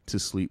recommend To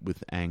Sleep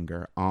with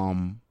Anger.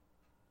 I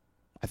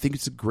think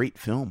it's a great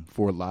film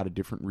for a lot of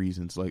different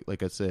reasons.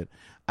 Like I said,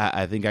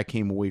 I think I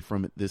came away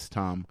from it this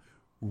time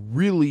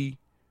really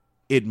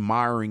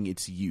admiring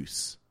its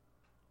use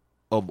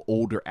of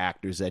older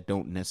actors that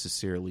don't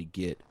necessarily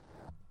get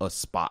a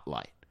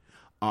spotlight.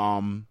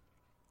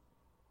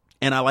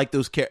 And I like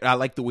I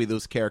like the way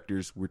those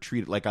characters were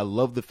treated. Like, I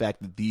love the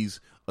fact that these,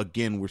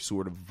 again, were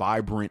sort of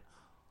vibrant,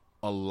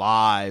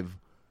 alive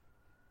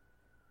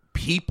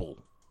people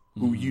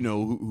who, you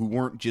know, who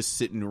weren't just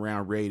sitting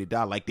around ready to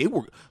die. Like they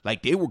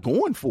were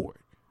going for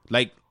it.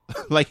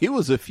 Like it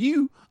was a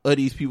few of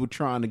these people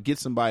trying to get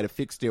somebody to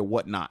fix their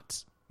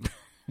whatnots.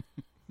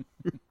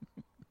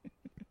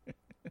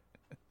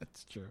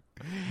 That's true.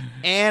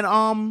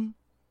 And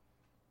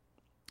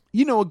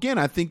you know, again,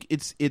 I think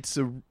it's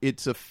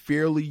a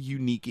fairly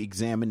unique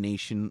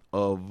examination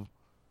of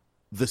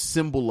the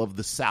symbol of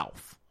the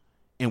South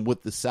and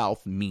what the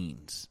South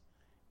means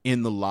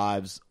in the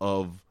lives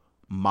of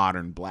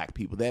modern black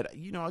people. That,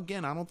 you know,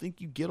 again, I don't think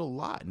you get a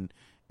lot.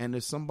 And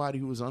as somebody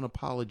who is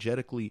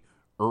unapologetically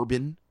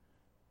urban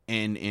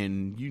and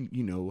you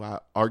know, I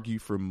argue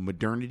for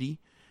modernity,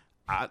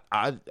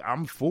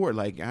 I'm for it.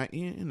 Like, I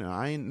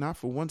ain't, not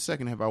for 1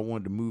 second have I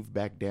wanted to move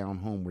back down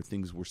home where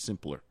things were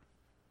simpler.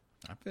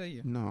 I feel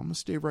you. No, I'm gonna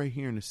stay right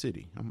here in the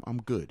city. I'm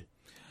good.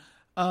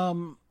 I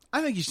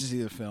think you should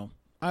see the film.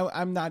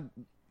 I'm not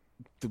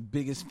the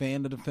biggest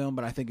fan of the film,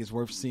 but I think it's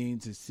worth seeing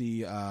to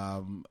see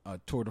a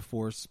tour de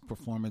force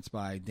performance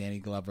by Danny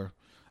Glover.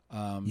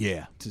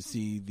 Yeah. To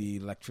see the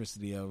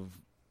electricity of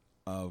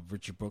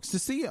Richard Brooks. To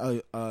see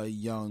a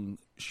young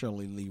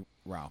Shirley Lee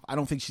Ralph. I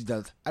don't think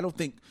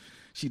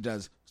she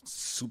does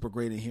super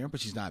great in here, but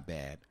she's not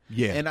bad.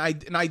 Yeah. And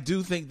I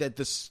do think that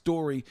the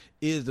story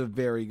is a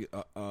very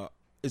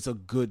it's a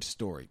good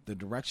story. The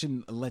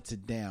direction lets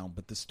it down,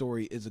 but the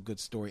story is a good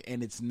story,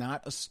 and it's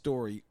not a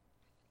story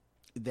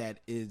that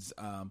is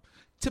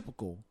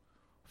typical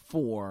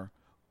for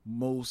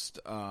most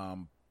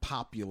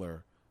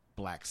popular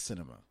black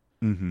cinema.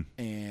 Mm-hmm.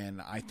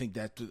 And I think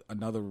that's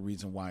another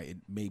reason why it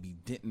maybe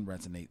didn't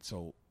resonate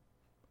so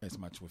as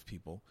much with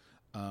people.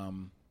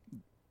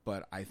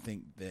 But I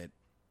think that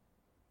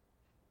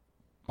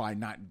by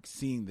not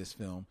seeing this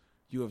film,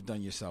 you have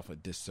done yourself a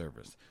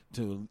disservice.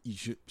 You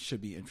should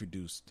be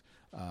introduced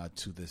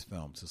to this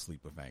film, To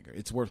Sleep with Anger.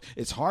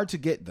 It's hard to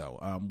get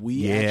though.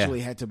 We actually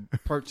had to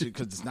purchase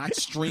because it's not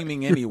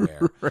streaming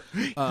anywhere.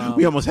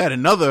 We almost had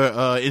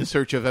another In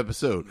Search of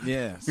episode.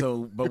 Yeah.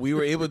 So, but we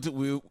were able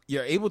to.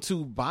 You're able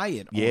to buy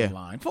it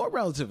online for a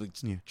relatively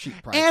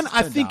cheap price. And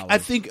I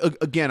 $10. think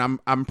again,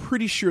 I'm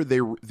pretty sure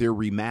they're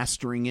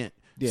remastering it.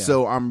 Yeah.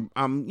 So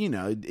I'm you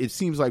know, it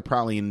seems like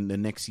probably in the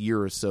next year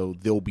or so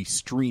they'll be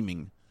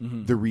streaming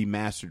the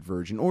remastered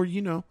version, or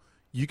you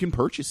can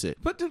purchase it.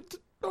 But to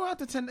go out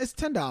to it's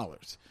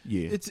 $10.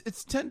 Yeah, it's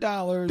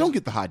 $10. Don't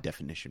get the high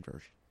definition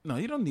version. No,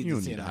 you don't need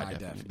to see the high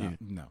def.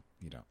 No,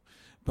 you don't.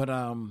 But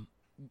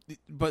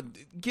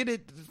get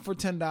it for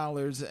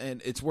 $10,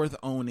 and it's worth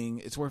owning.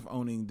 It's worth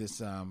owning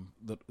this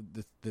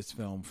this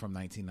film from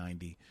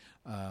 1990.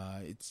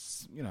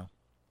 It's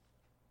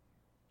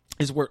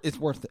it's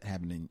worth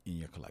having in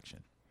your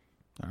collection.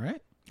 All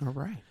right.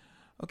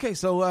 Okay,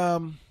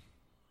 so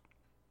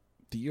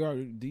do you?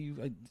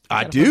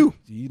 I do.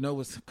 Do you know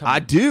what's coming? I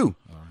do.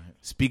 All right.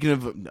 Speaking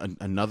of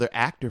another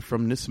actor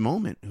from this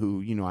moment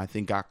who, I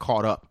think got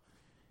caught up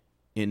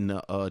in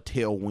the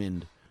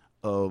tailwind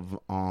of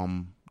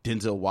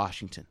Denzel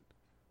Washington,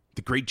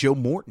 the great Joe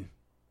Morton.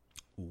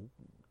 Ooh.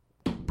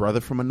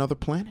 Brother from Another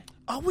Planet.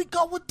 Oh, we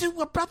going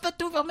to a brother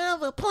from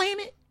another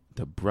planet?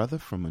 The brother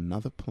from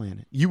another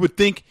planet. You would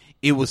think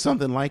it was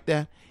something like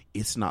that.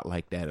 It's not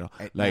like that at all.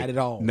 Not at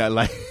all. Not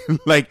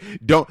like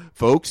don't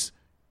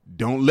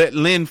let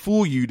Lynn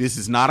fool you. This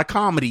is not a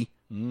comedy.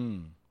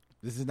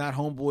 This is not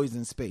Homeboys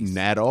in Space.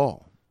 Not at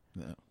all.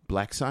 No.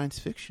 Black science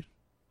fiction.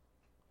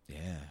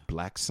 Yeah.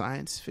 Black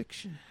science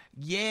fiction.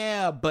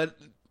 Yeah, but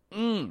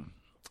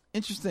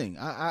interesting.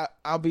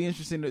 I'll be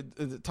interested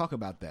to talk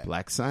about that.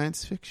 Black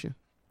science fiction.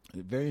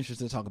 Very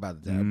interested to talk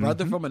about that.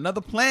 Brother from Another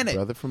Planet.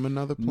 Brother from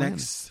Another Planet.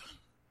 Next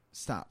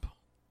stop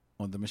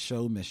on the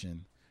Micheaux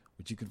Mission,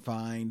 which you can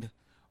find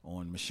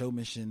on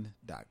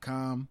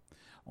MicheauxMission.com,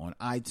 on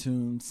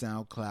iTunes,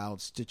 SoundCloud,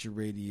 Stitcher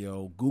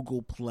Radio,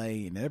 Google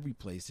Play, and every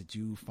place that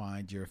you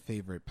find your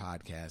favorite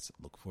podcast.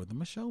 Look for the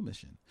Micheaux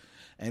Mission.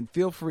 And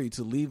feel free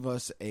to leave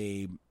us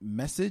a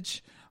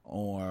message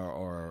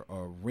or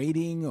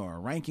rating or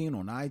ranking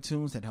on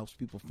iTunes that helps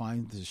people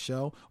find the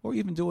show, or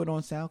even do it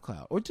on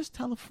SoundCloud, or just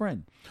tell a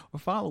friend, or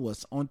follow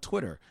us on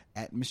Twitter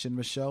at Mission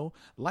Micheaux,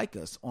 like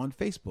us on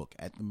Facebook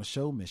at the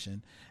Micheaux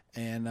Mission,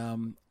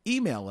 and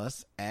email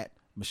us at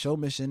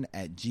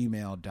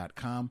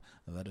MicheauxMission@gmail.com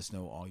and let us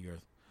know all your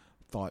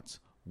thoughts,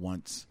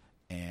 wants,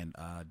 and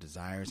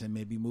desires, and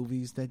maybe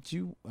movies that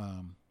you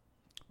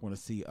want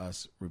to see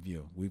us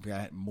review. We've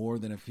got more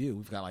than a few.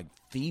 We've got like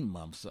theme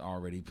months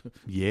already.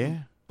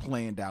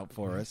 Planned out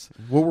for us.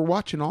 Well, we're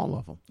watching all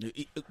of them.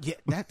 Yeah,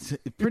 that's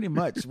pretty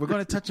much. We're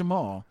going to touch them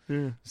all.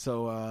 Yeah.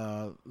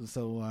 So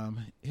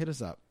hit us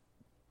up.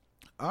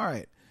 All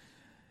right.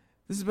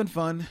 This has been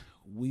fun.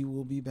 We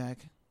will be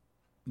back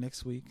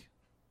next week.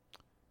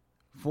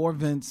 For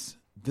Vince,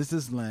 this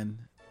is Len.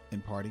 In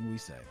parting, we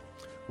say,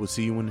 we'll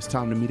see you when it's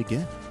time to meet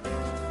again.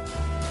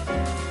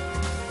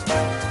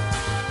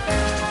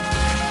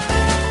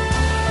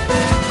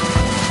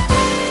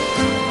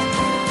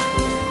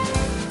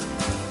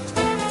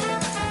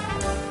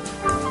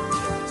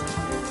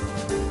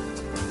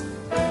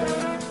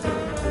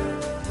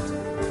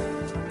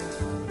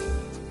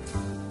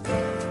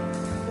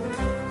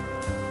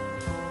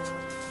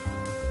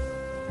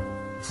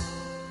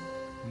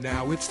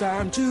 Now it's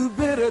time to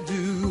bid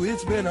adieu.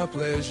 It's been a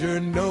pleasure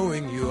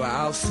knowing you.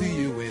 I'll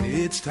see you when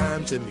it's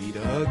time to meet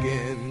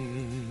again.